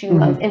knowledge. You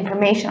love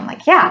information. I'm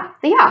like, yeah,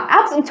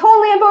 absolutely,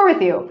 totally on board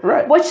with you.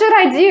 Right. What should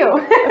I do?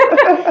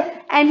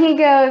 And he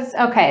goes,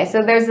 okay,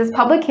 so there's this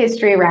public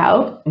history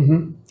route.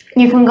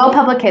 You can go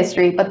public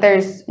history, but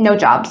there's no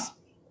jobs,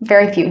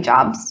 very few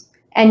jobs.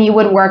 And you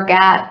would work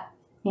at,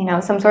 you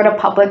know, some sort of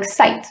public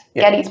site,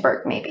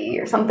 Gettysburg maybe,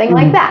 or something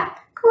like that.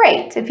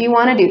 Great, if you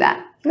want to do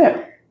that.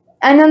 Yeah.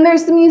 And then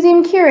there's the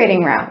museum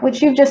curating route,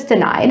 which you've just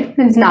denied.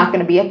 It's not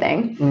going to be a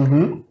thing.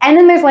 And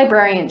then there's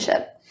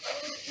librarianship.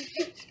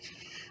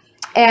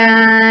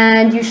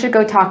 And you should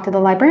go talk to the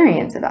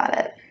librarians about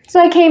it. So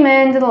I came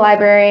into the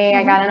library.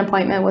 I got an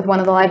appointment with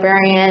one of the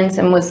librarians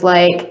and was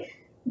like,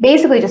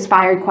 basically just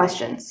fired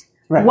questions.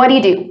 Right. What do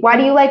you do? Why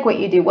do you like what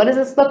you do? What does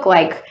this look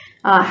like?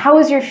 How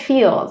is your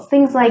field?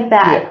 Things like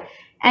that. Yeah.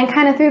 And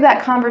kind of through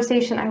that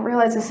conversation, I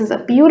realized this is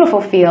a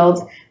beautiful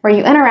field where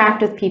you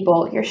interact with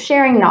people, you're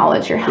sharing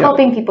knowledge, you're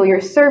helping people,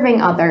 you're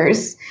serving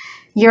others,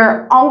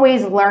 you're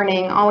always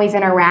learning, always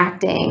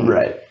interacting.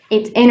 Right.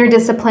 It's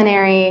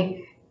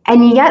interdisciplinary,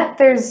 and yet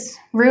there's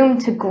room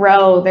to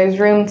grow, there's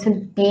room to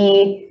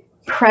be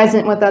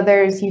present with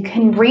others. You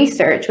can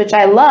research, which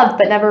I loved,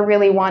 but never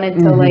really wanted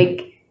to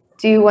like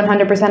do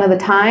 100% of the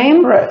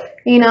time. Right.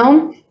 You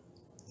know?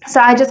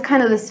 So I just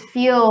kind of this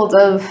field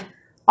of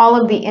all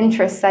of the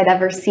interests I'd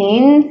ever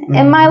seen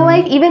in my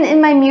life, even in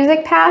my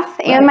music path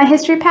and my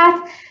history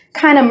path,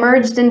 kind of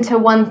merged into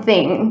one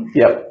thing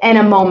in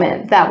a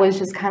moment that was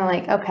just kind of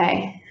like,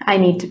 okay, I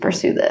need to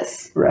pursue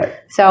this. Right.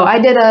 So I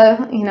did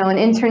an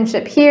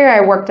internship here.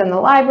 I worked in the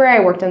library.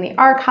 I worked in the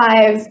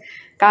archives,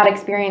 got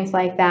experience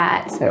like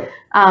that,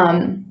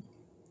 and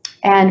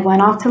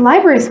went off to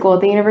library school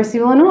at the University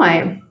of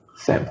Illinois.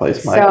 Same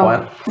place Mike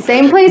went.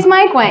 Same place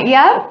Mike went,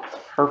 yep.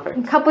 Perfect.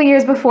 A couple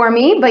years before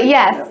me, but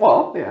yes.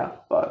 Well, yeah,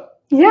 but.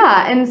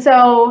 Yeah, and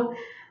so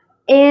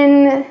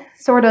I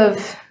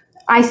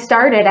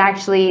started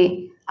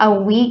actually a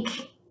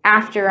week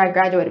after I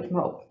graduated from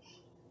Hope.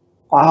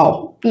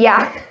 Wow.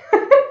 Yeah.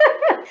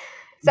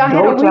 So I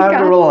had a week time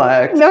to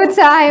relax. No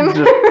time.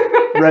 Just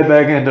right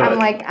back into it. I'm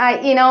like,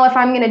 if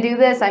I'm going to do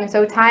this, I'm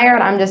so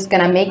tired, I'm just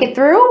going to make it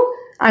through.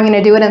 I'm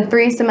going to do it in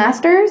 3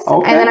 semesters,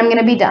 and then I'm going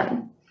to be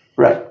done.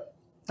 Right.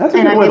 That's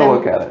a good way to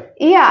look at it.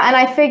 Yeah, and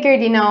I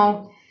figured,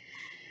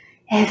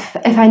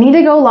 if I need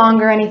to go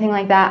longer or anything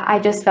like that, I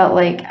just felt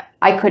like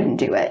I couldn't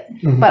do it.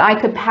 But I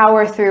could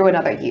power through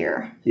another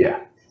year.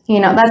 Yeah.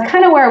 That's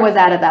kind of where I was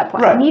at that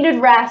point. Right. I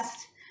needed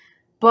rest,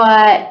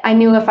 but I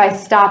knew if I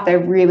stopped, I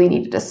really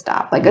needed to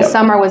stop. Like a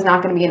summer was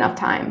not going to be enough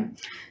time.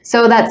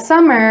 So that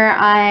summer,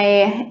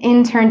 I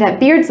interned at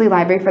Beardsley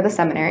Library for the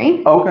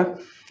seminary. Okay.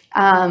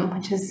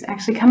 Which is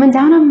actually coming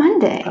down on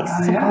Monday,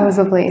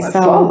 supposedly. Yeah. I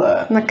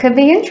saw that could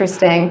be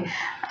interesting.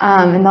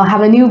 And they'll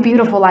have a new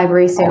beautiful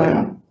library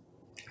soon.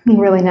 Be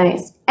really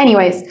nice.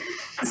 Anyways,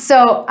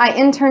 so I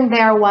interned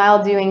there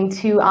while doing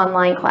 2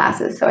 online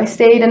classes. So I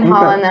stayed in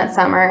Holland that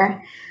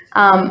summer,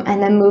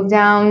 and then moved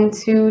down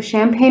to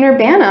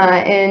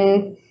Champaign-Urbana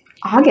in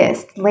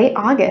August, late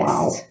August.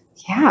 Wow.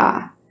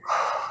 Yeah.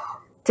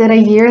 Did a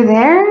year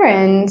there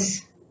and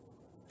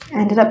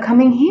ended up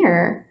coming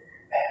here.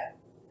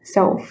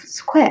 So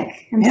it's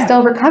quick. I'm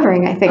still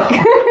recovering, I think.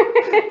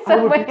 I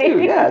would be too.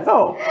 Yeah,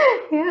 no.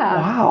 Yeah.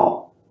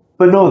 Wow.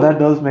 But no, that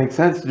does make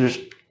sense to just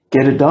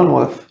get it done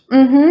with.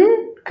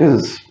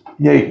 Because,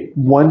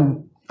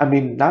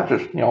 not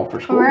just,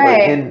 for school, but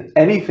in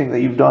anything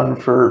that you've done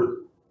for,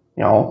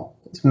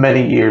 as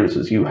many years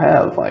as you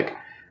have, like,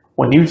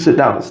 when you sit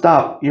down to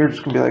stop, you're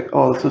just going to be like,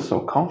 oh, this is so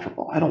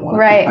comfortable. I don't want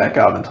to get back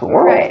out into the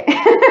world. Right.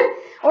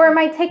 Or it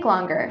might take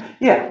longer.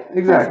 Yeah,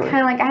 exactly. It's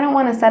kind of like, I don't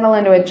want to settle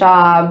into a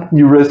job.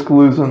 You risk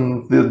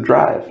losing the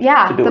drive.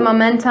 Yeah, the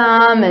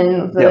momentum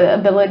and the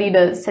ability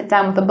to sit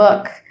down with a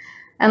book.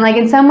 And like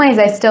in some ways,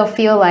 I still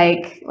feel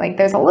like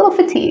there's a little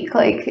fatigue.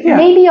 Like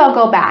maybe I'll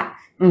go back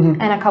in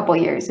a couple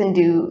years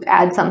and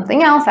add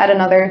something else, add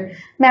another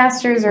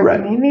master's or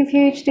maybe a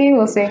PhD.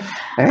 We'll see.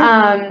 Hey.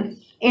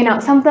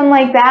 Something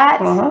like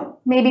that.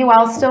 Maybe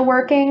while still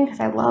working, because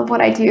I love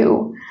what I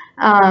do.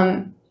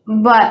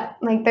 But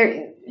like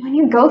when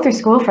you go through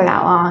school for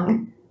that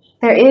long,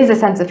 there is a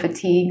sense of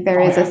fatigue. There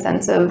is a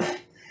sense of,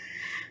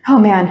 oh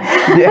man.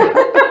 Yeah.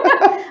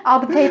 All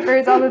the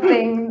papers, all the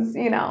things,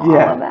 all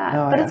of that.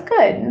 But it's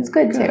good. It's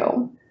good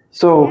too.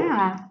 So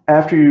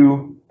after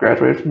you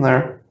graduated from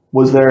there,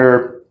 Was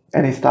there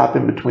any stop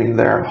in between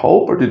there and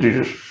Hope, or did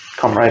you just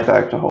come right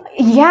back to Hope?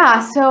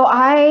 Yeah, so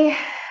I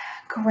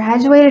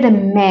graduated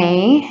in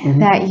May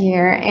that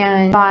year,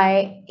 and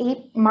by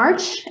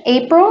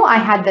April, I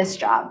had this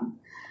job.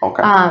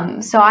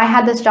 Okay. So I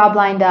had this job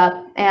lined up,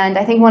 and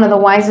I think one of the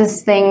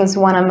wisest things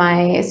one of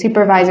my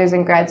supervisors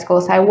in grad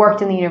school, so I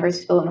worked in the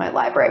University of Illinois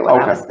Library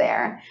when I was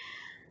there.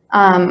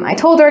 I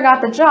told her I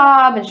got the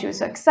job, and she was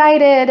so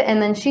excited.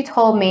 And then she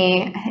told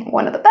me, I think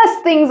one of the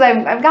best things,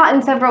 I've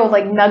gotten several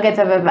like nuggets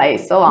of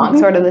advice along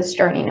sort of this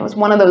journey, and it was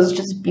one of those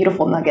just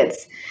beautiful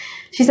nuggets.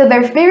 She said,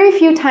 there are very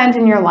few times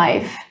in your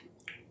life,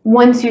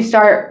 once you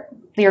start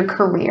your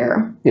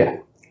career,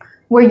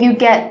 where you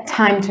get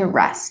time to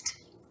rest,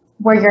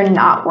 where you're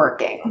not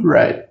working.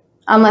 Right.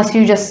 Unless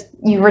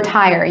you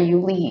retire,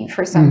 you leave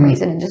for some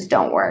reason and just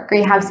don't work, or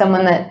you have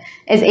someone that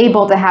is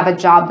able to have a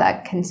job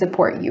that can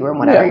support you or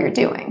whatever you're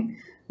doing.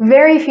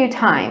 Very few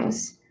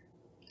times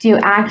do you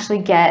actually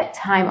get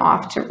time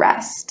off to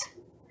rest.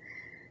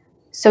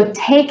 So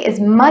take as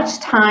much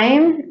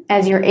time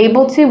as you're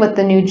able to with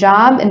the new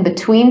job in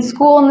between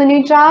school and the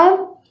new job,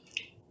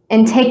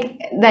 and take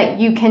that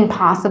you can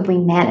possibly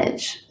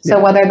manage.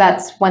 So whether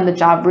that's when the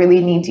job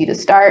really needs you to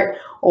start,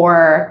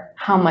 or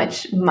how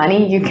much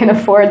money you can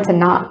afford to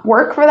not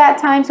work for that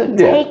time. So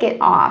take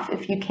it off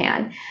if you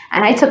can.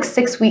 And I took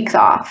 6 weeks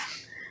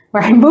off,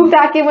 where I moved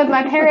back in with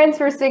my parents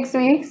for 6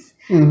 weeks,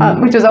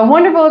 which was a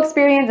wonderful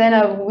experience and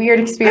a weird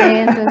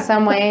experience in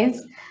some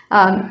ways.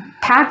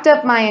 Packed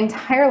up my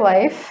entire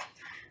life,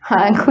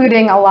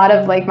 including a lot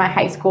of like my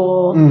high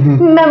school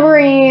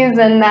memories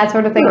and that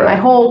sort of thing. My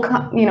whole,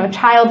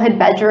 childhood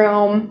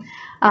bedroom.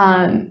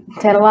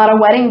 Did a lot of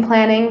wedding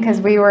planning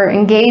because we were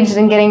engaged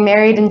and getting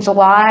married in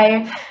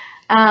July.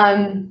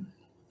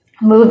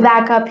 Moved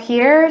back up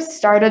here,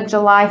 started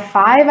July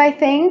 5, I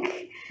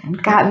think.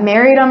 Got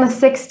married on the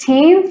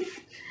 16th,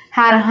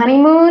 had a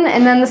honeymoon,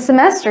 and then the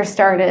semester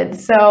started.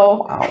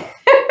 So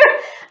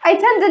I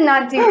tend to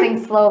not do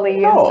things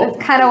slowly. It's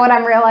kind of what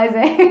I'm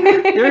realizing.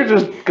 You're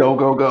just go,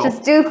 go, go.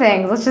 Just do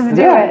things. Let's just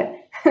do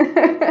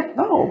it.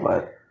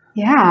 But...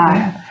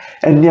 Yeah.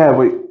 And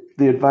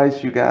the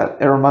advice you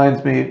got, it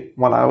reminds me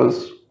when I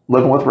was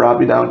living with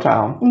Robbie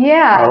downtown.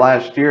 Yeah.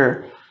 Last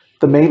year,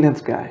 the maintenance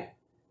guy.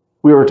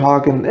 We were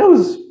talking, it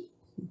was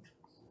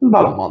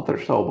about a month or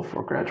so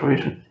before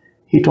graduation.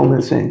 He told me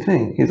the same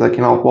thing. He's like,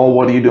 well,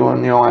 what are you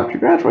doing, after you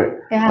graduate?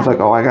 I was like,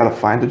 I got to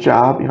find a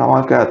job.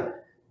 I've got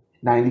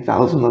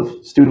 $90,000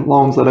 of student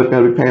loans that I've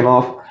got to be paying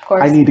off. Of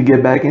course. I need to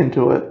get back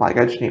into it. Like,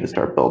 I just need to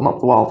start building up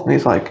the wealth. And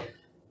he's like,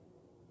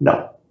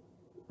 no.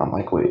 I'm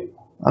like, wait,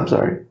 I'm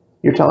sorry.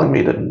 You're telling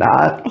me to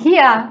not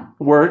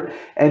work?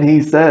 And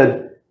he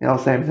said,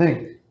 same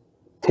thing.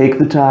 Take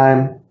the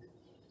time,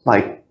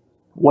 like,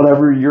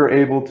 whatever you're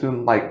able to,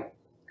 like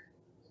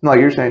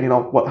you're saying,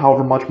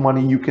 however much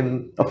money you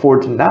can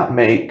afford to not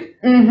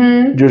make,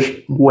 just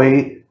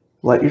wait,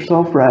 let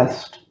yourself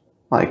rest,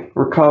 like,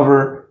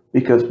 recover,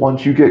 because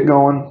once you get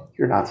going,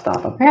 you're not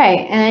stopping. Right,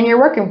 and then you're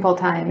working full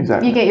time.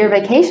 Exactly. You get your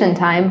vacation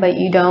time, but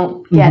you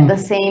don't get the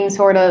same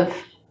sort of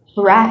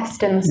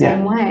rest in the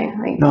same way.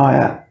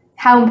 Like,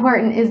 how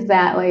important is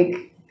that?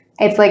 Like,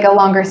 it's like a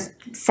longer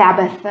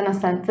Sabbath in a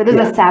sense. It is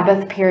a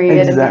Sabbath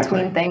period in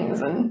between things.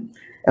 And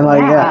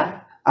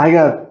I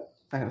got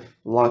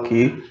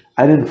lucky.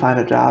 I didn't find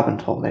a job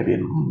until maybe a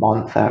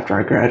month after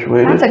I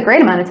graduated. That's a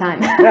great amount of time.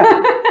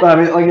 But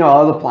I mean,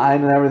 I was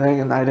applying and everything,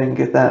 and I didn't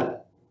get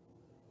that.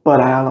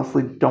 But I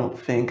honestly don't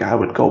think I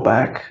would go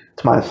back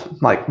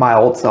to my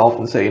old self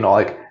and say,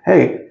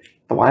 hey,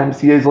 the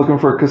YMCA is looking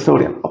for a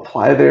custodian.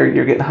 Apply there.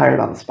 You're getting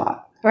hired on the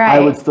spot. Right. I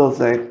would still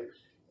say,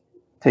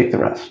 take the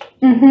rest.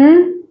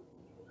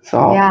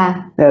 So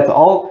that's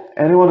all.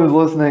 Anyone who's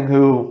listening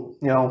who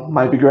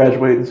might be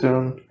graduating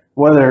soon,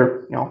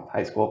 whether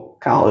high school,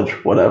 college,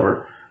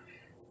 whatever,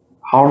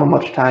 however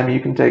much time you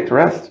can take to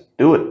rest,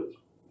 do it.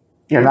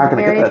 You're not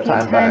going to get that time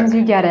back. Very few times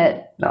you get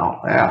it.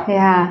 No.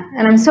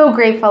 And I'm so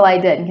grateful I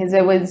did, because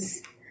it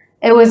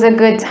was a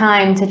good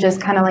time to just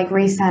kind of like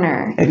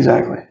recenter.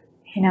 Exactly.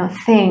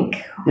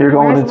 Think. You're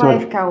going into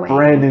a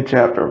brand new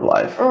chapter of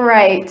life.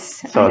 Right.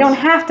 So I don't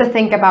have to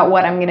think about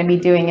what I'm going to be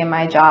doing in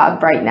my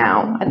job right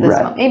now at this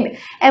moment.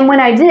 And when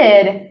I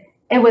did,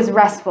 it was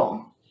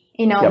restful.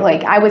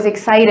 Like, I was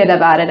excited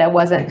about it. I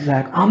wasn't,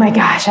 oh my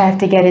gosh, I have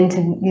to get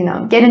into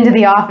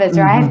the office,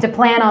 or I have to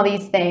plan all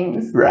these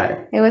things.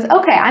 Right. It was,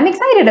 okay, I'm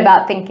excited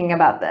about thinking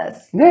about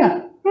this.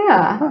 Yeah.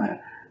 Yeah.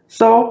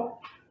 So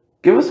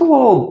give us a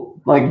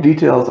little,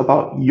 details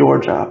about your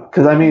job.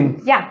 Because, I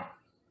mean,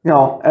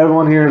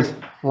 everyone here is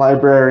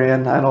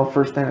librarian. I know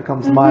first thing that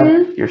comes to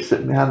mind, you're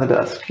sitting behind the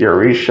desk, you're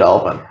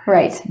reshelving.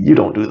 Right. You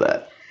don't do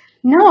that.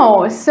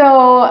 No. So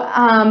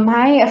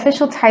my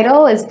official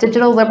title is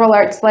Digital Liberal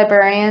Arts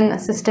Librarian,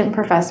 Assistant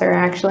Professor,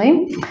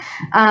 actually.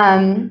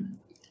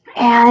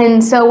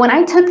 And so when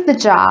I took the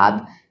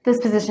job, this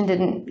position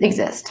didn't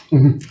exist.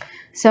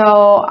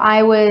 So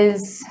I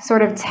was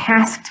sort of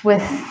tasked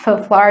with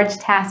the large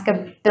task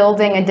of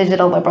building a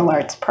digital liberal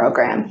arts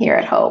program here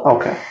at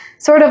Hope.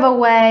 Sort of a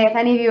way, if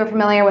any of you are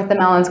familiar with the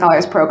Mellon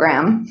Scholars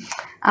Program,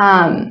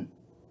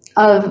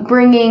 of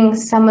bringing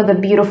some of the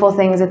beautiful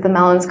things that the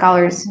Mellon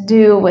Scholars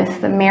do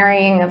with the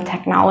marrying of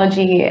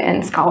technology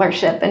and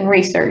scholarship and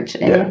research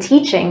and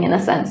teaching, in a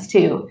sense,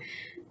 too.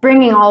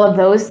 Bringing all of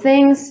those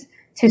things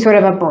to sort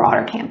of a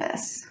broader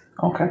campus.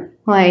 Okay.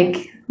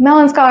 Like,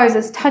 Mellon Scholars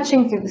is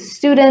touching through the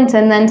student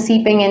and then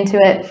seeping into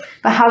it,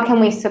 but how can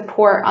we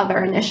support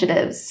other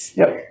initiatives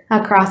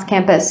across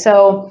campus?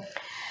 So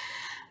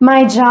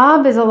my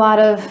job is a lot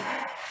of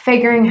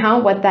figuring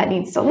out what that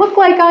needs to look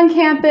like on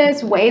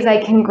campus, ways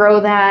I can grow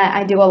that.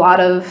 I do a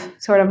lot of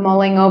sort of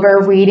mulling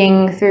over,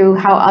 reading through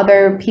how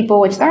other people,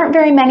 which there aren't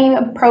very many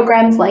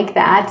programs like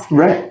that.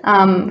 Right.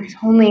 There's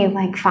only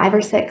like 5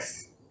 or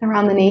 6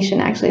 around the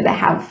nation, actually, that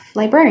have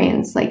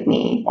librarians like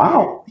me.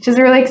 Wow. Which is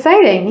really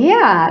exciting.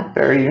 Yeah.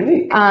 Very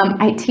unique.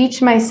 I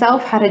teach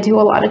myself how to do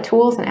a lot of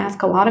tools and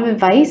ask a lot of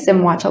advice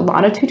and watch a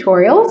lot of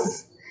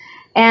tutorials.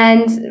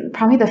 And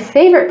probably the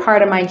favorite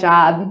part of my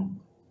job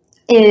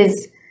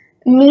is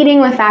meeting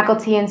with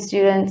faculty and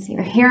students,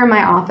 either here in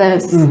my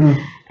office,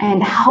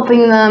 and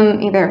helping them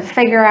either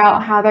figure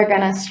out how they're going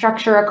to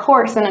structure a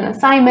course and an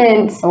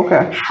assignment.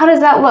 Okay. How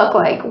does that look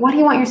like? What do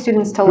you want your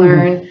students to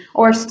learn?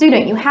 Or,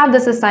 student, you have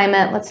this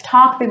assignment. Let's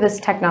talk through this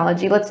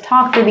technology. Let's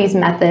talk through these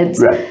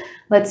methods. Right.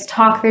 Let's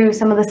talk through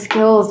some of the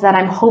skills that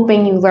I'm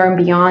hoping you learn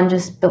beyond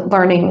just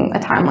learning a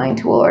timeline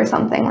tool or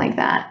something like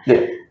that.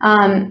 Yeah.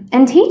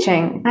 And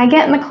teaching. I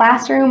get in the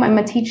classroom. I'm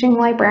a teaching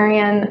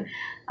librarian.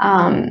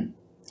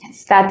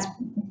 That's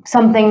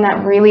something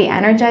that really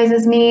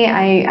energizes me.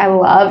 I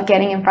love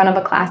getting in front of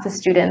a class of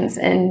students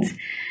and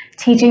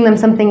teaching them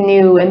something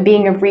new and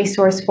being a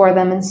resource for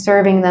them and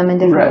serving them in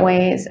different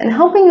ways and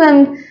helping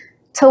them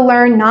to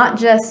learn not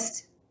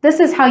just, this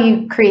is how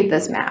you create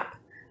this map,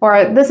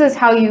 or this is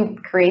how you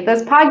create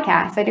this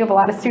podcast. I do have a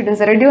lot of students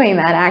that are doing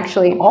that,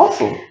 actually.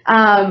 Awesome.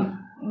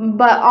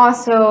 But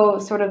also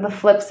sort of the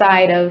flip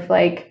side of,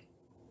 like,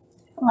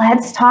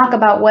 let's talk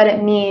about what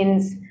it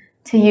means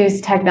to use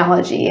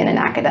technology in an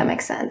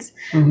academic sense.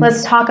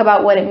 Let's talk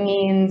about what it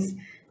means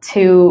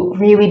to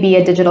really be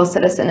a digital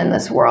citizen in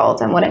this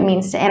world and what it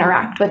means to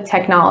interact with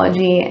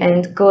technology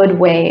in good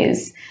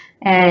ways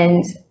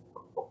and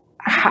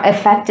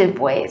effective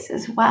ways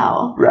as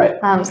well. Right.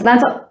 So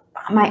that's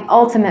my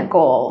ultimate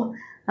goal.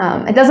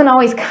 It doesn't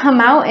always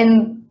come out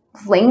in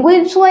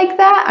language like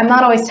that. I'm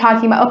not always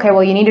talking about, okay,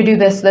 well, you need to do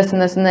this, this,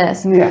 and this, and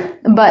this. Yeah.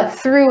 But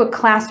through a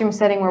classroom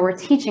setting where we're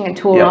teaching a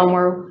tool and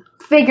we're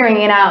figuring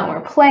it out, and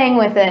we're playing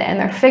with it, and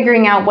they're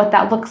figuring out what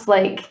that looks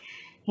like,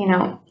 you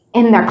know,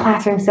 in their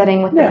classroom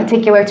setting with the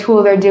particular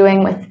tool they're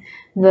doing, with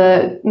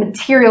the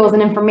materials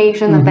and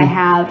information that they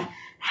have.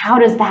 How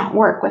does that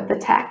work with the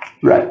tech?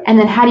 Right. And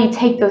then how do you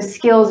take those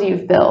skills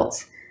you've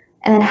built,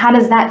 and then how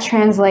does that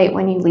translate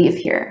when you leave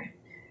here?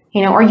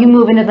 You know, or you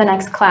move into the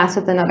next class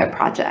with another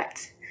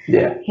project.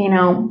 Yeah. You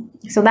know,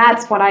 so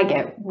that's what I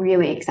get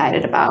really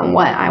excited about and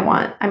what I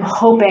want. I'm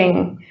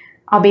hoping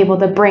I'll be able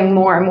to bring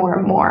more and more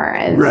and more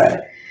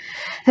as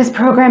this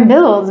program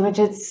builds, which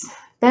it's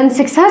been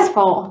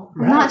successful.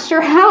 I'm not sure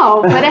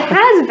how, but it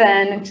has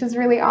been, which is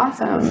really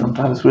awesome.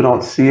 Sometimes we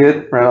don't see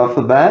it right off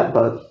the bat,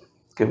 but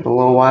give it a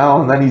little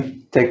while, and then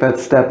you take that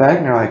step back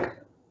and you're like,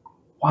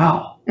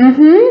 wow.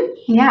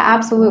 Yeah,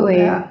 absolutely.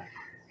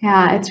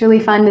 Yeah, it's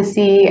really fun to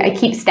see. I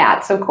keep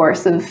stats, of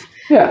course, of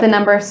the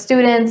number of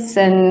students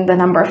and the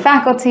number of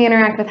faculty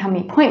interact with, how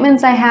many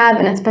appointments I have,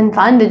 and it's been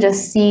fun to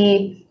just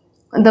see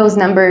those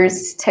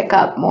numbers tick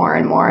up more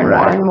and more and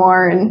more and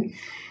more, and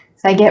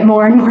so I get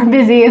more and more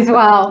busy as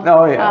well.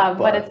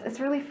 But it's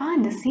really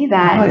fun to see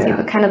that, and see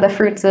the kind of the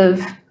fruits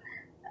of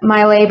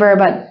my labor,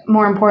 but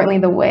more importantly,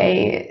 the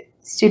way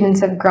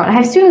students have grown. I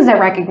have students that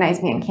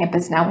recognize me on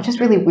campus now, which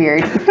is really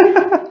weird.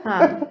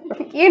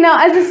 You know,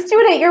 as a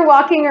student, you're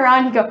walking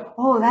around, you go,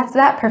 oh, that's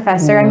that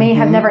professor. I may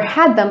have never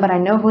had them, but I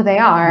know who they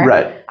are.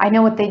 Right. I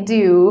know what they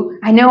do.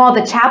 I know all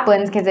the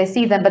chaplains because I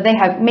see them, but they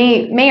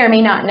may or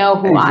may not know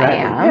who I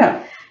am.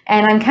 Yeah.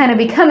 And I'm kind of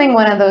becoming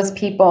one of those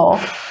people,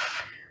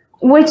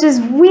 which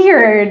is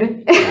weird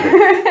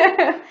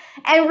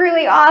and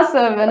really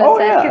awesome in a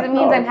sense, because it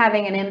means I'm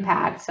having an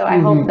impact. So I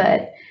hope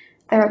that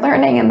they're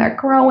learning and they're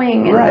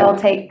growing, and they'll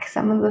take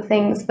some of the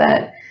things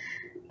that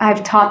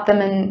I've taught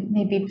them and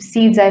maybe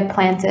seeds I've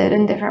planted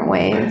in different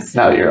ways.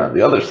 Now you're on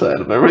the other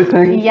side of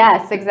everything.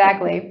 Yes,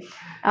 exactly.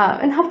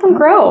 And help them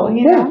grow,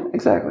 you know?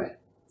 Exactly.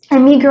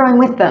 And me growing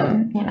with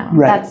them, you know.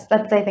 That's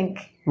I think.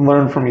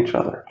 Learn from each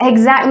other.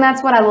 Exactly. And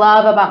that's what I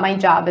love about my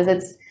job, is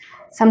it's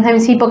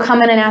sometimes people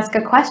come in and ask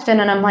a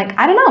question and I'm like,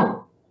 I don't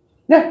know.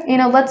 Yeah. You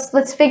know,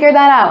 let's figure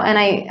that out. And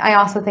I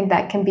also think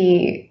that can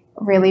be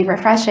really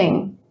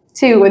refreshing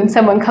too, when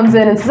someone comes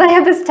in and says, I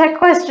have this tech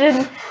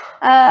question.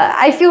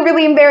 I feel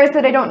really embarrassed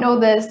that I don't know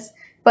this,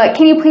 but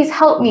can you please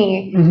help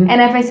me?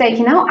 And if I say,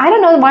 you know, I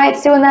don't know why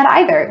it's doing that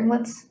either.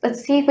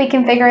 Let's see if we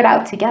can figure it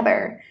out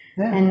together.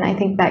 Yeah. And I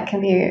think that can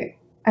be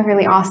a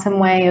really awesome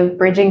way of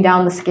bridging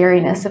down the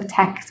scariness of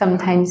tech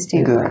sometimes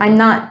too. Exactly. I'm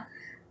not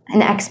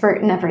an expert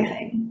in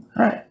everything.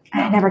 Right.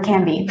 I never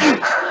can be.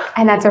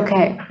 And that's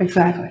okay.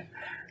 Exactly.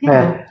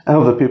 Man, I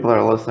hope the people that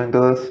are listening to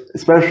this,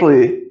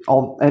 especially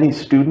any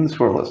students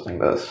who are listening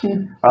to this,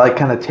 are like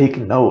kind of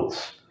taking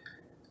notes,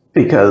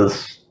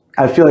 because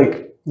I feel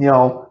like,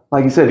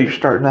 like you said, you're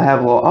starting to have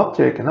a little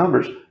uptick in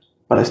numbers,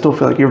 but I still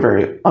feel like you're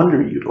very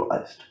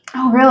underutilized.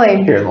 Oh,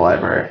 really? Here in the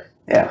library.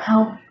 Yeah.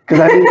 Oh. Because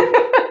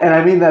and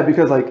I mean that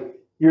because like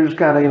you're just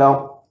kind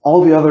of,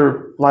 all the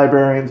other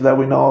librarians that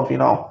we know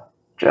of,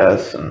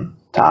 Jess and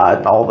Todd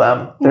and all of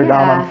them, they're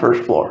down on the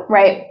first floor.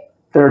 Right.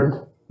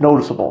 They're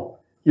noticeable.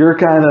 You're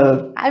kind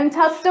of I'm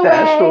tucked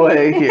stashed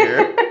away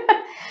here.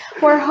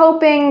 We're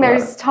hoping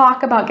there's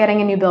talk about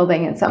getting a new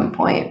building at some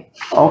point.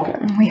 Okay.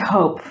 We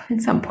hope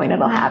at some point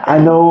it'll happen. I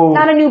know.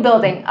 Not a new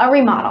building, a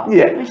remodel.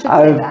 Yeah. I should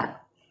say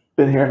that.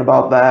 Been hearing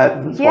about that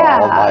as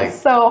well.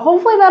 So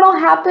hopefully that'll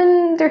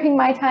happen during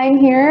my time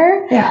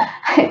here. Yeah.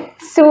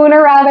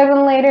 Sooner rather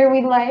than later,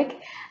 we'd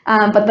like.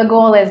 But the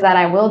goal is that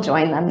I will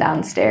join them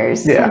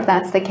downstairs if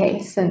that's the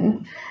case.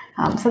 And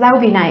so that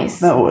would be nice.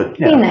 That would,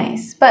 be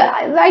nice. But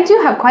I do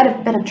have quite a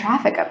bit of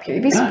traffic up here.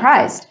 You'd be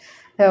surprised.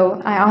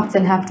 So I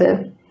often have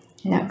to,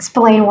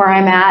 explain where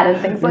I'm at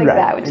and things like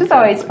that, which is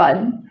always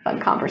fun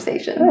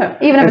conversation,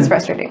 even if it's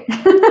frustrating.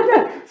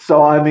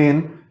 So, I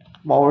mean,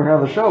 while we're here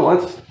on the show,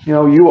 let's,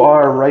 you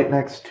are right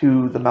next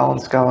to the Mellon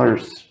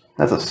Scholars.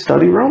 That's a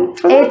study room?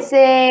 It's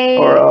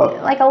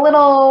like a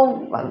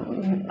little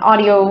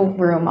audio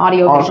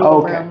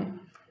visual room.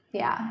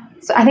 Yeah.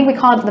 So I think we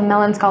call it the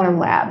Mellon Scholar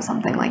Lab,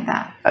 something like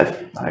that.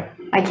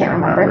 I can't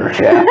remember.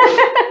 Yeah.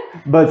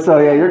 But so,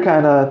 you're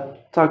kind of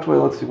tucked away.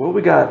 Let's see, what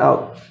we got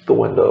out the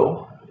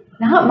window?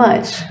 Not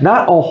much.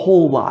 Not a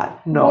whole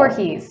lot, no.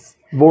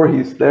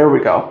 Voorhees, there we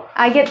go.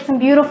 I get some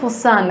beautiful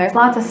sun. There's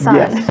lots of sun.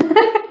 Yes.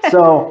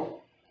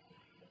 So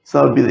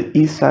that would be the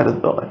east side of the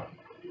building.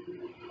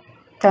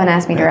 Don't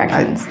ask me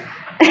directions.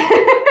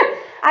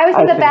 I was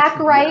in the back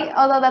right,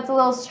 although that's a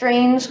little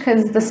strange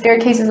because the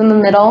staircase is in the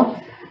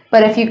middle.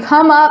 But if you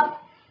come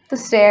up the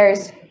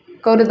stairs,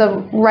 go to the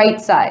right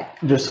side.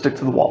 Just stick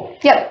to the wall.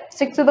 Yep,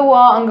 stick to the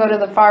wall and go to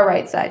the far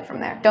right side from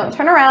there. Don't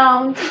turn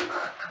around.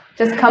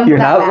 Just come You're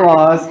that not back.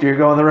 lost. You're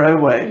going the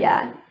right way.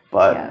 Yeah.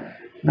 But,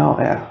 no,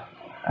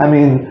 I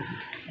mean,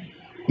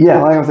 like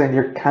I was saying,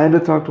 you're kind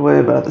of tucked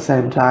away, but at the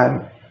same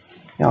time,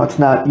 it's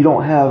not, you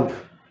don't have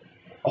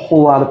a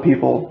whole lot of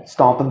people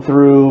stomping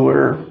through,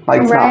 or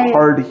like it's not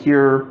hard to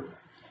hear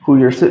who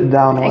you're sitting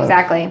down with.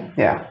 Exactly.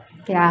 Yeah.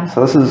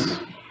 So this is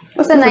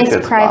a nice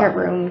private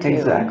room too.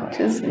 Exactly. Which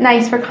is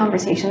nice for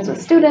conversations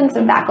with students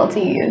and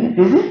faculty and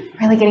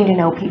really getting to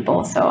know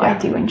people. So I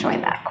do enjoy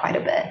that quite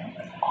a bit.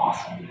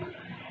 Awesome.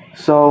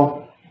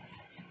 So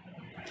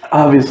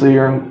obviously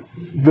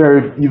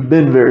you've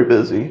been very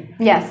busy.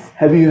 Yes.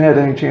 Have you had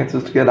any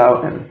chances to get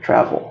out and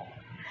travel?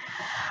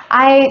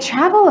 I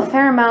travel a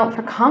fair amount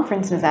for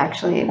conferences,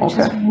 actually, which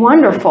is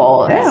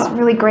wonderful. Yeah. It's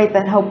really great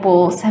that Hope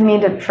will send me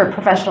for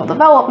professional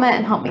development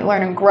and help me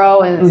learn and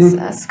grow as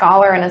a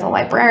scholar and as a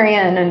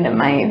librarian and in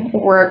my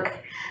work.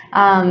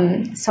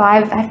 So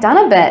I've done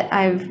a bit.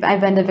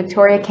 I've been to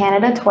Victoria,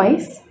 Canada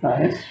twice.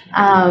 Nice.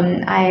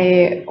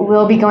 I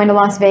will be going to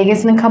Las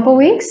Vegas in a couple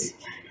weeks.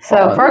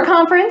 So for a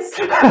conference,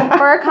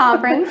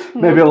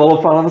 Maybe a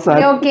little fun on the side.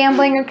 No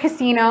gambling or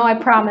casino, I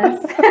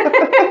promise.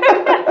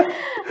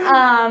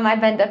 I've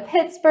been to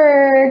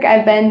Pittsburgh.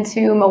 I've been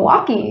to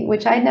Milwaukee,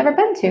 which I'd never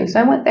been to. So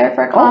I went there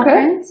for a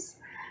conference.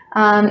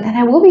 And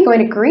I will be going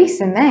to Greece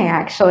in May,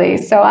 actually.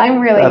 So I'm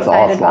really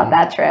excited about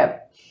that trip.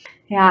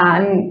 Yeah,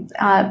 I'm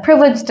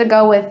privileged to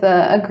go with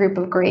a group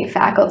of great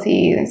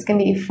faculty. There's going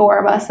to be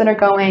 4 of us that are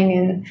going,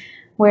 and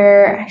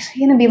we're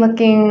actually going to be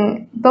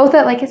looking both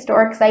at like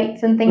historic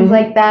sites and things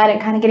like that,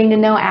 and kind of getting to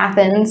know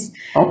Athens,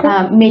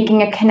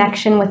 making a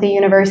connection with the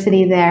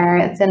university there.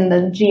 It's in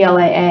the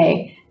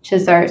GLAA, which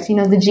is our, the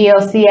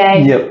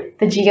GLCA. Yep.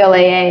 The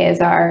GLAA is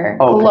our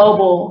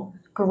global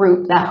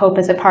group that Hope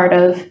is a part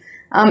of,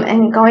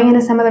 and going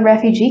into some of the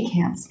refugee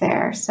camps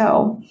there.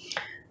 So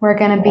we're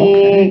going to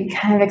be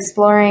kind of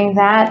exploring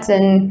that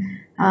and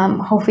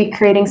hopefully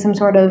creating some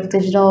sort of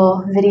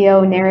digital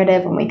video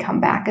narrative when we come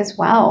back as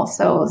well.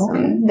 So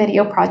some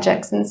video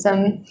projects and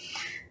some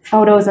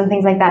photos and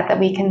things like that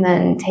we can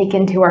then take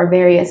into our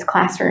various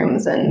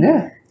classrooms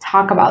and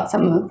talk about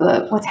some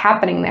of what's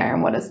happening there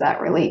and what does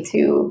that relate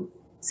to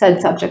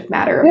said subject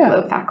matter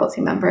of the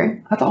faculty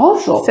member. That's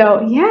awesome.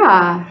 So,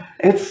 yeah.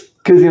 It's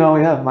because,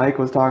 Mike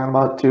was talking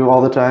about, too,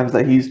 all the times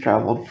that he's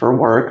traveled for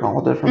work and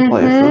all the different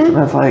places. And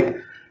it's like,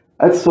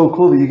 that's so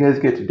cool that you guys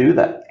get to do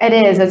that. It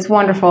is. It's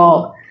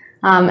wonderful.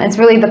 It's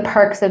really the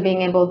perks of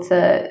being able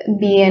to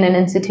be in an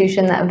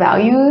institution that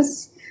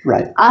values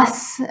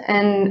us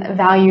and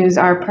values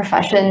our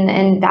profession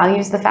and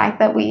values the fact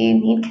that we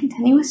need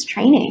continuous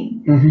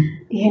training.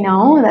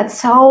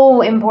 That's so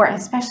important,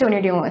 especially when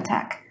you're dealing with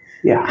tech.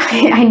 Yeah.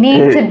 I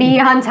need to be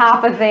on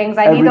top of things.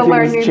 I need to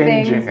learn new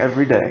things.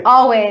 Every day.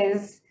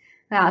 Always.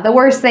 The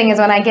worst thing is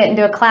when I get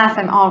into a class,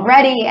 I'm all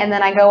ready, and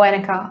then I go in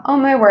and go, oh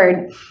my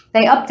word,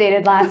 they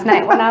updated last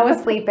night when I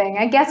was sleeping.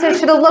 I guess I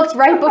should have looked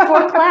right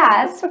before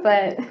class,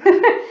 but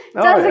it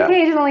does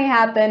occasionally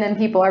happen, and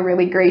people are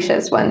really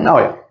gracious when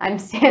I'm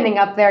standing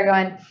up there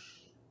going,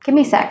 Give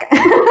me a sec.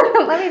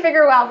 Let me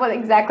figure out what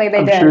exactly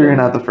they did. I'm sure you're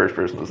not the first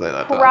person to say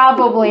that.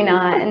 Probably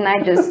not. And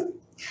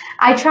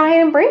I try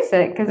and embrace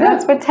it because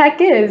that's what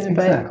tech is.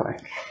 Exactly.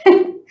 But,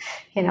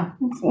 you know,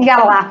 you got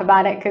to laugh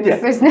about it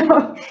because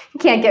you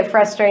can't get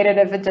frustrated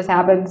if it just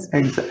happens.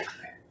 Exactly.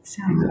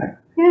 So, exactly.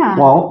 Yeah.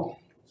 Well,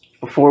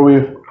 before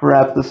we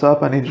wrap this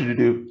up, I need you to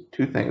do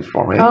 2 things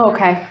for me. Oh,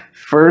 okay.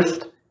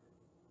 First,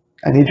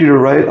 I need you to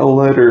write a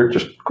letter,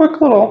 just a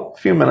quick little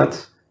few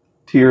minutes,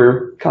 to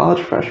your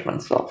college freshman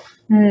self.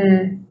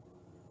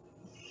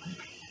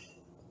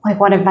 Like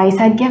what advice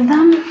I'd give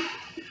them?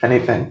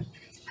 Anything.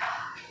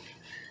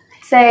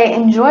 I'd say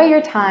enjoy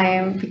your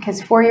time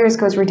because 4 years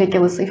goes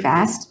ridiculously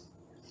fast.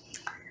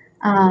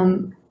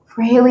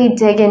 Really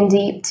dig in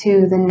deep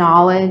to the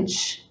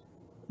knowledge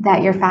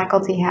that your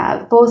faculty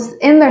have, both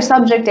in their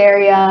subject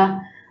area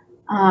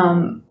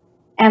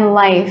and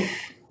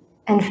life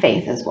and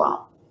faith as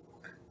well.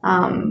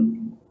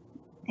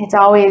 It's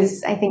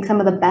always, I think, some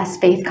of the best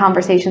faith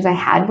conversations I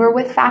had were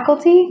with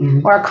faculty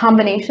or a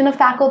combination of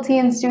faculty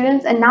and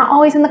students, and not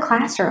always in the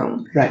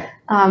classroom. Right.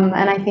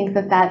 And I think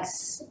that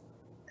that's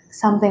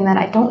something that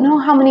I don't know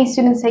how many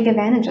students take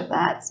advantage of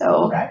that.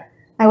 So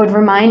I would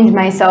remind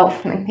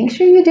myself, like, make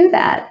sure you do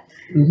that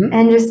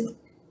and just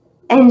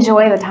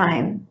enjoy the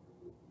time.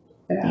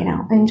 Yeah. You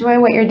know, enjoy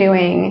what you're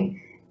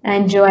doing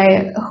and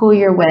enjoy who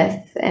you're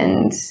with,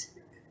 and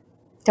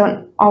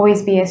don't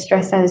always be as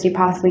stressed out as you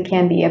possibly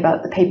can be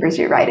about the papers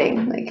you're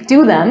writing. Like,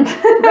 do them.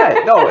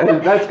 Right. No,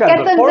 that's kind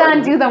of Get them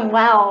done, do them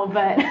well,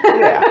 but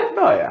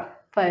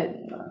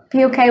but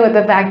be okay with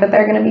the fact that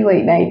they're going to be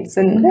late nights,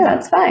 and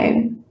that's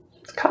fine.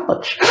 It's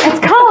college. It's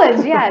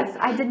college, yes.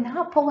 I did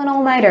not pull an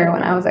all-nighter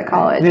when I was at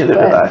college. Neither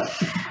did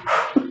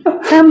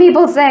I. Some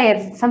people say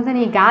it's something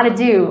you got to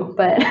do,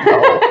 but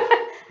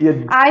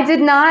I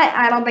did not.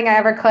 I don't think I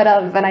ever could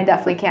have, and I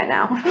definitely can't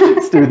now.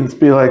 Students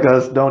be like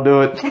us, don't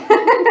do it.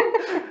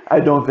 I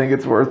don't think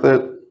it's worth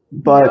it.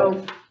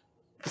 But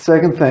the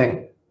second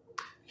thing,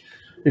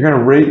 you're going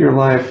to rate your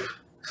life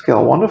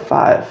scale 1 to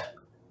 5.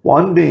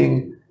 1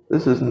 being,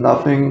 this is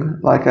nothing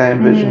like I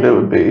envisioned it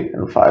would be,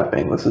 and 5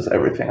 being, this is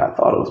everything I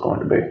thought it was going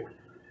to be.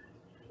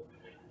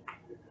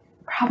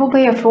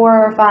 Probably a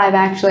 4 or 5,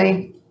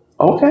 actually.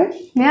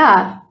 Okay.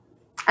 Yeah.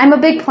 I'm a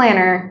big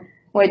planner,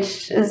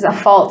 which is a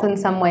fault in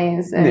some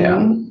ways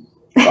and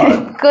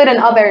good in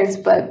others,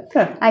 but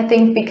I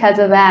think because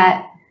of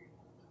that,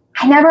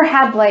 I never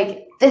had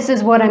like, this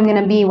is what I'm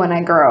going to be when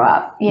I grow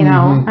up, you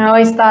know? I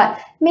always thought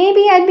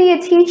maybe I'd be a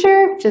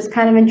teacher, which is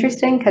kind of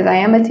interesting because I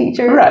am a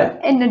teacher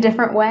in a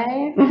different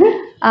way.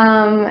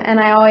 And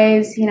I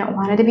always, you know,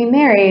 wanted to be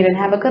married and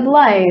have a good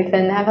life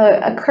and have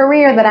a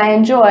career that I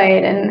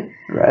enjoyed and,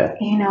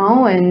 you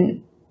know,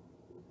 and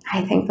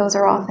I think those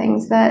are all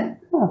things that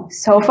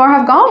so far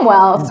have gone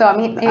well. So, I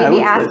mean,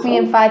 maybe ask me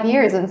in 5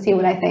 years and see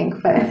what I think.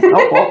 But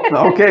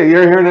okay,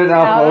 you're hearing it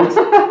now, folks.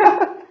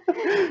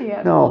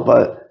 No,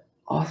 but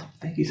awesome.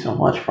 Thank you so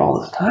much for all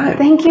this time.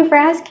 Thank you for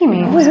asking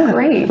me. It was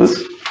great.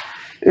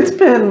 It's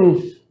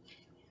been,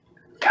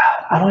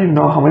 God, I don't even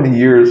know how many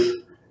years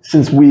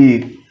since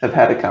we have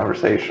had a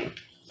conversation.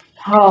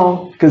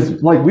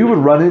 Because, like, we would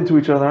run into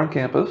each other on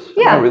campus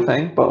and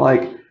everything, but,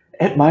 like,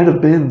 it might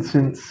have been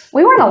since...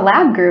 We were in a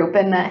lab group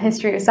in that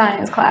history of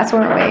science class,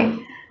 weren't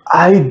we?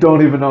 I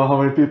don't even know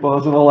how many people I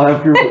was in a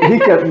lab group. He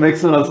kept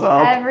mixing us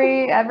up.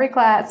 Every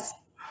class.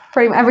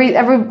 Every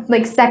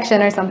like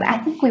section or something. I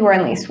think we were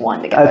at least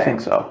one together. I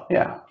think so,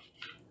 yeah.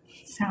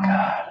 So...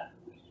 God.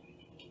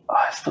 Oh,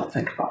 I still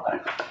think about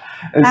that.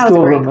 I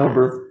still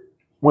remember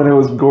when it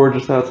was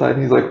gorgeous outside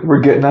and he's like, we're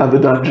getting out of the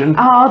dungeon.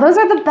 Oh, those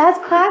are the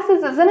best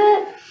classes, isn't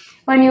it?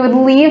 When you would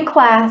leave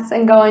class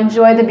and go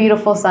enjoy the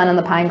beautiful sun in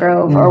the pine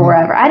grove or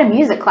wherever. I had a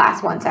music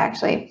class once,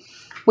 actually.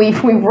 We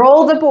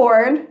rolled a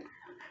board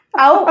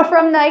out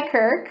from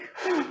Nykirk,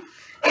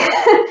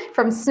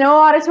 from Snow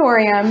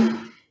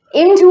Auditorium,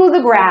 into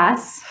the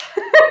grass.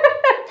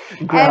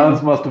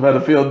 Grounds must have had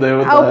a field day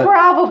with that. Oh,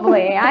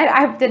 probably.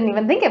 I didn't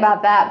even think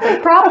about that,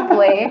 but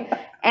probably.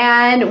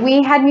 And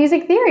we had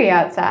music theory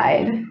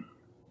outside.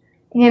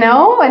 You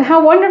know? And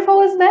how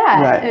wonderful is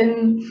that? Right.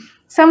 And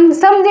some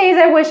days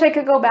I wish I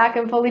could go back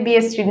and fully be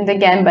a student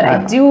again, but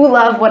I do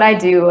love what I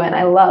do, and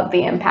I love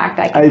the impact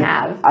I can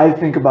have. I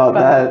think about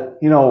that,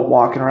 you know,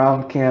 walking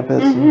around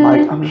campus, and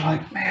like, I'm just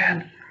like,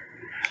 man.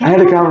 I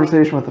had a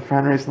conversation with a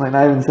friend recently, and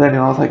I even said, you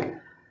know, I was like,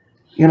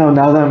 you know,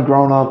 now that I'm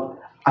grown up,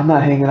 I'm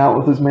not hanging out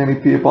with as many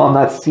people. I'm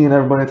not seeing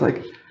everybody. It's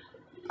like,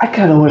 I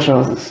kind of wish I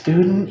was a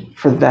student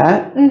for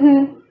that.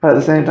 But at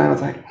the same time,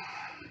 it's like,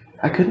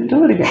 I couldn't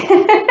do it again.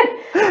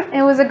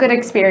 It was a good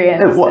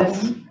experience. It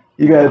was.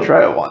 You got to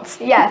try it once.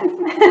 Yes.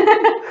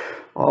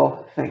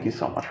 Well, thank you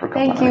so much for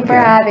coming. Thank you for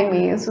having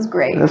me. This was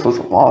great. This was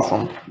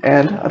awesome.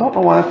 And I don't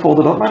know why I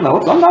folded up my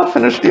notes. I'm not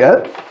finished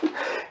yet.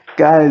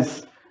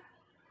 Guys,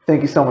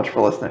 thank you so much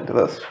for listening to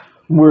this.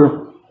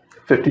 We're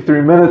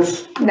 53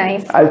 minutes.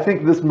 Nice. I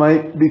think this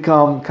might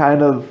become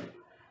kind of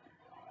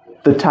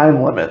the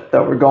time limit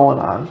that we're going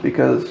on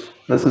because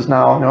this is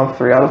now, you know,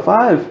 3 out of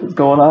 5. It's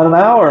going on an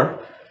hour.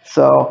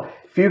 So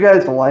if you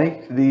guys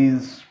like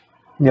these,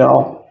 you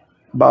know,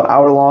 about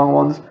hour-long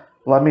ones,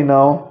 let me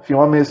know. If you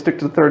want me to stick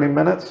to 30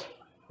 minutes,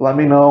 let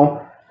me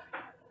know.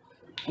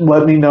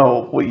 Let me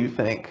know what you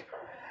think.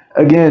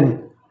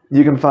 Again,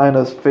 you can find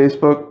us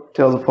Facebook,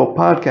 Tales of Hope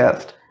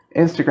Podcast,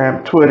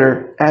 Instagram,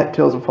 Twitter, at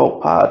Tales of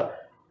Hope Pod,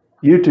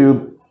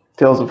 YouTube,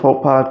 Tales of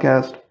Hope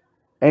Podcast,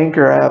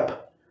 Anchor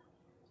app,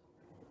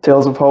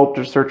 Tales of Hope,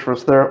 just search for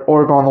us there,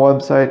 or go on the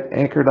website,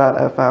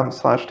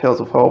 anchor.fm/Tales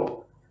of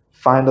Hope.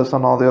 Find us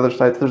on all the other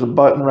sites. There's a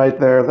button right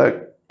there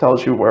that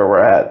tells you where we're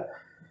at.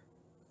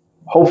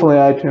 Hopefully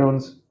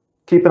iTunes.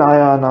 Keep an eye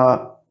on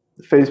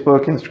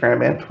Facebook,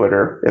 Instagram, and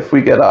Twitter. If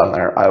we get on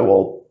there, I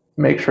will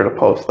make sure to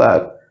post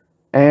that.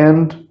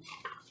 And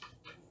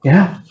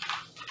yeah,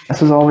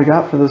 this is all we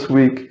got for this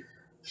week.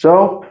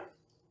 So,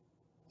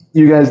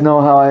 you guys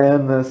know how I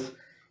end this.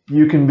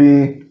 You can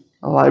be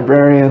a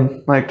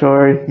librarian like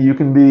Tori. You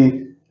can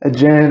be a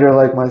janitor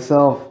like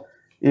myself.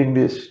 You can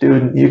be a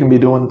student. You can be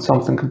doing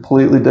something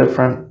completely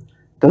different.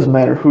 Doesn't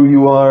matter who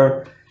you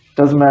are.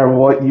 Doesn't matter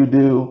what you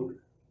do.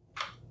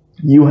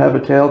 You have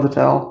a tale to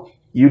tell.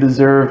 You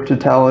deserve to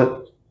tell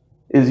it.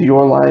 It's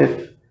your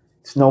life.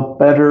 It's no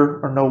better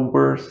or no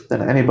worse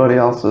than anybody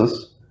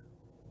else's.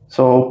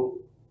 So,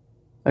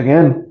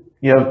 again,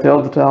 you have a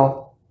tale to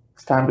tell.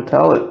 It's time to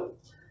tell it.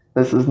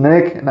 This is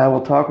Nick, and I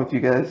will talk with you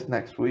guys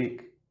next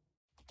week.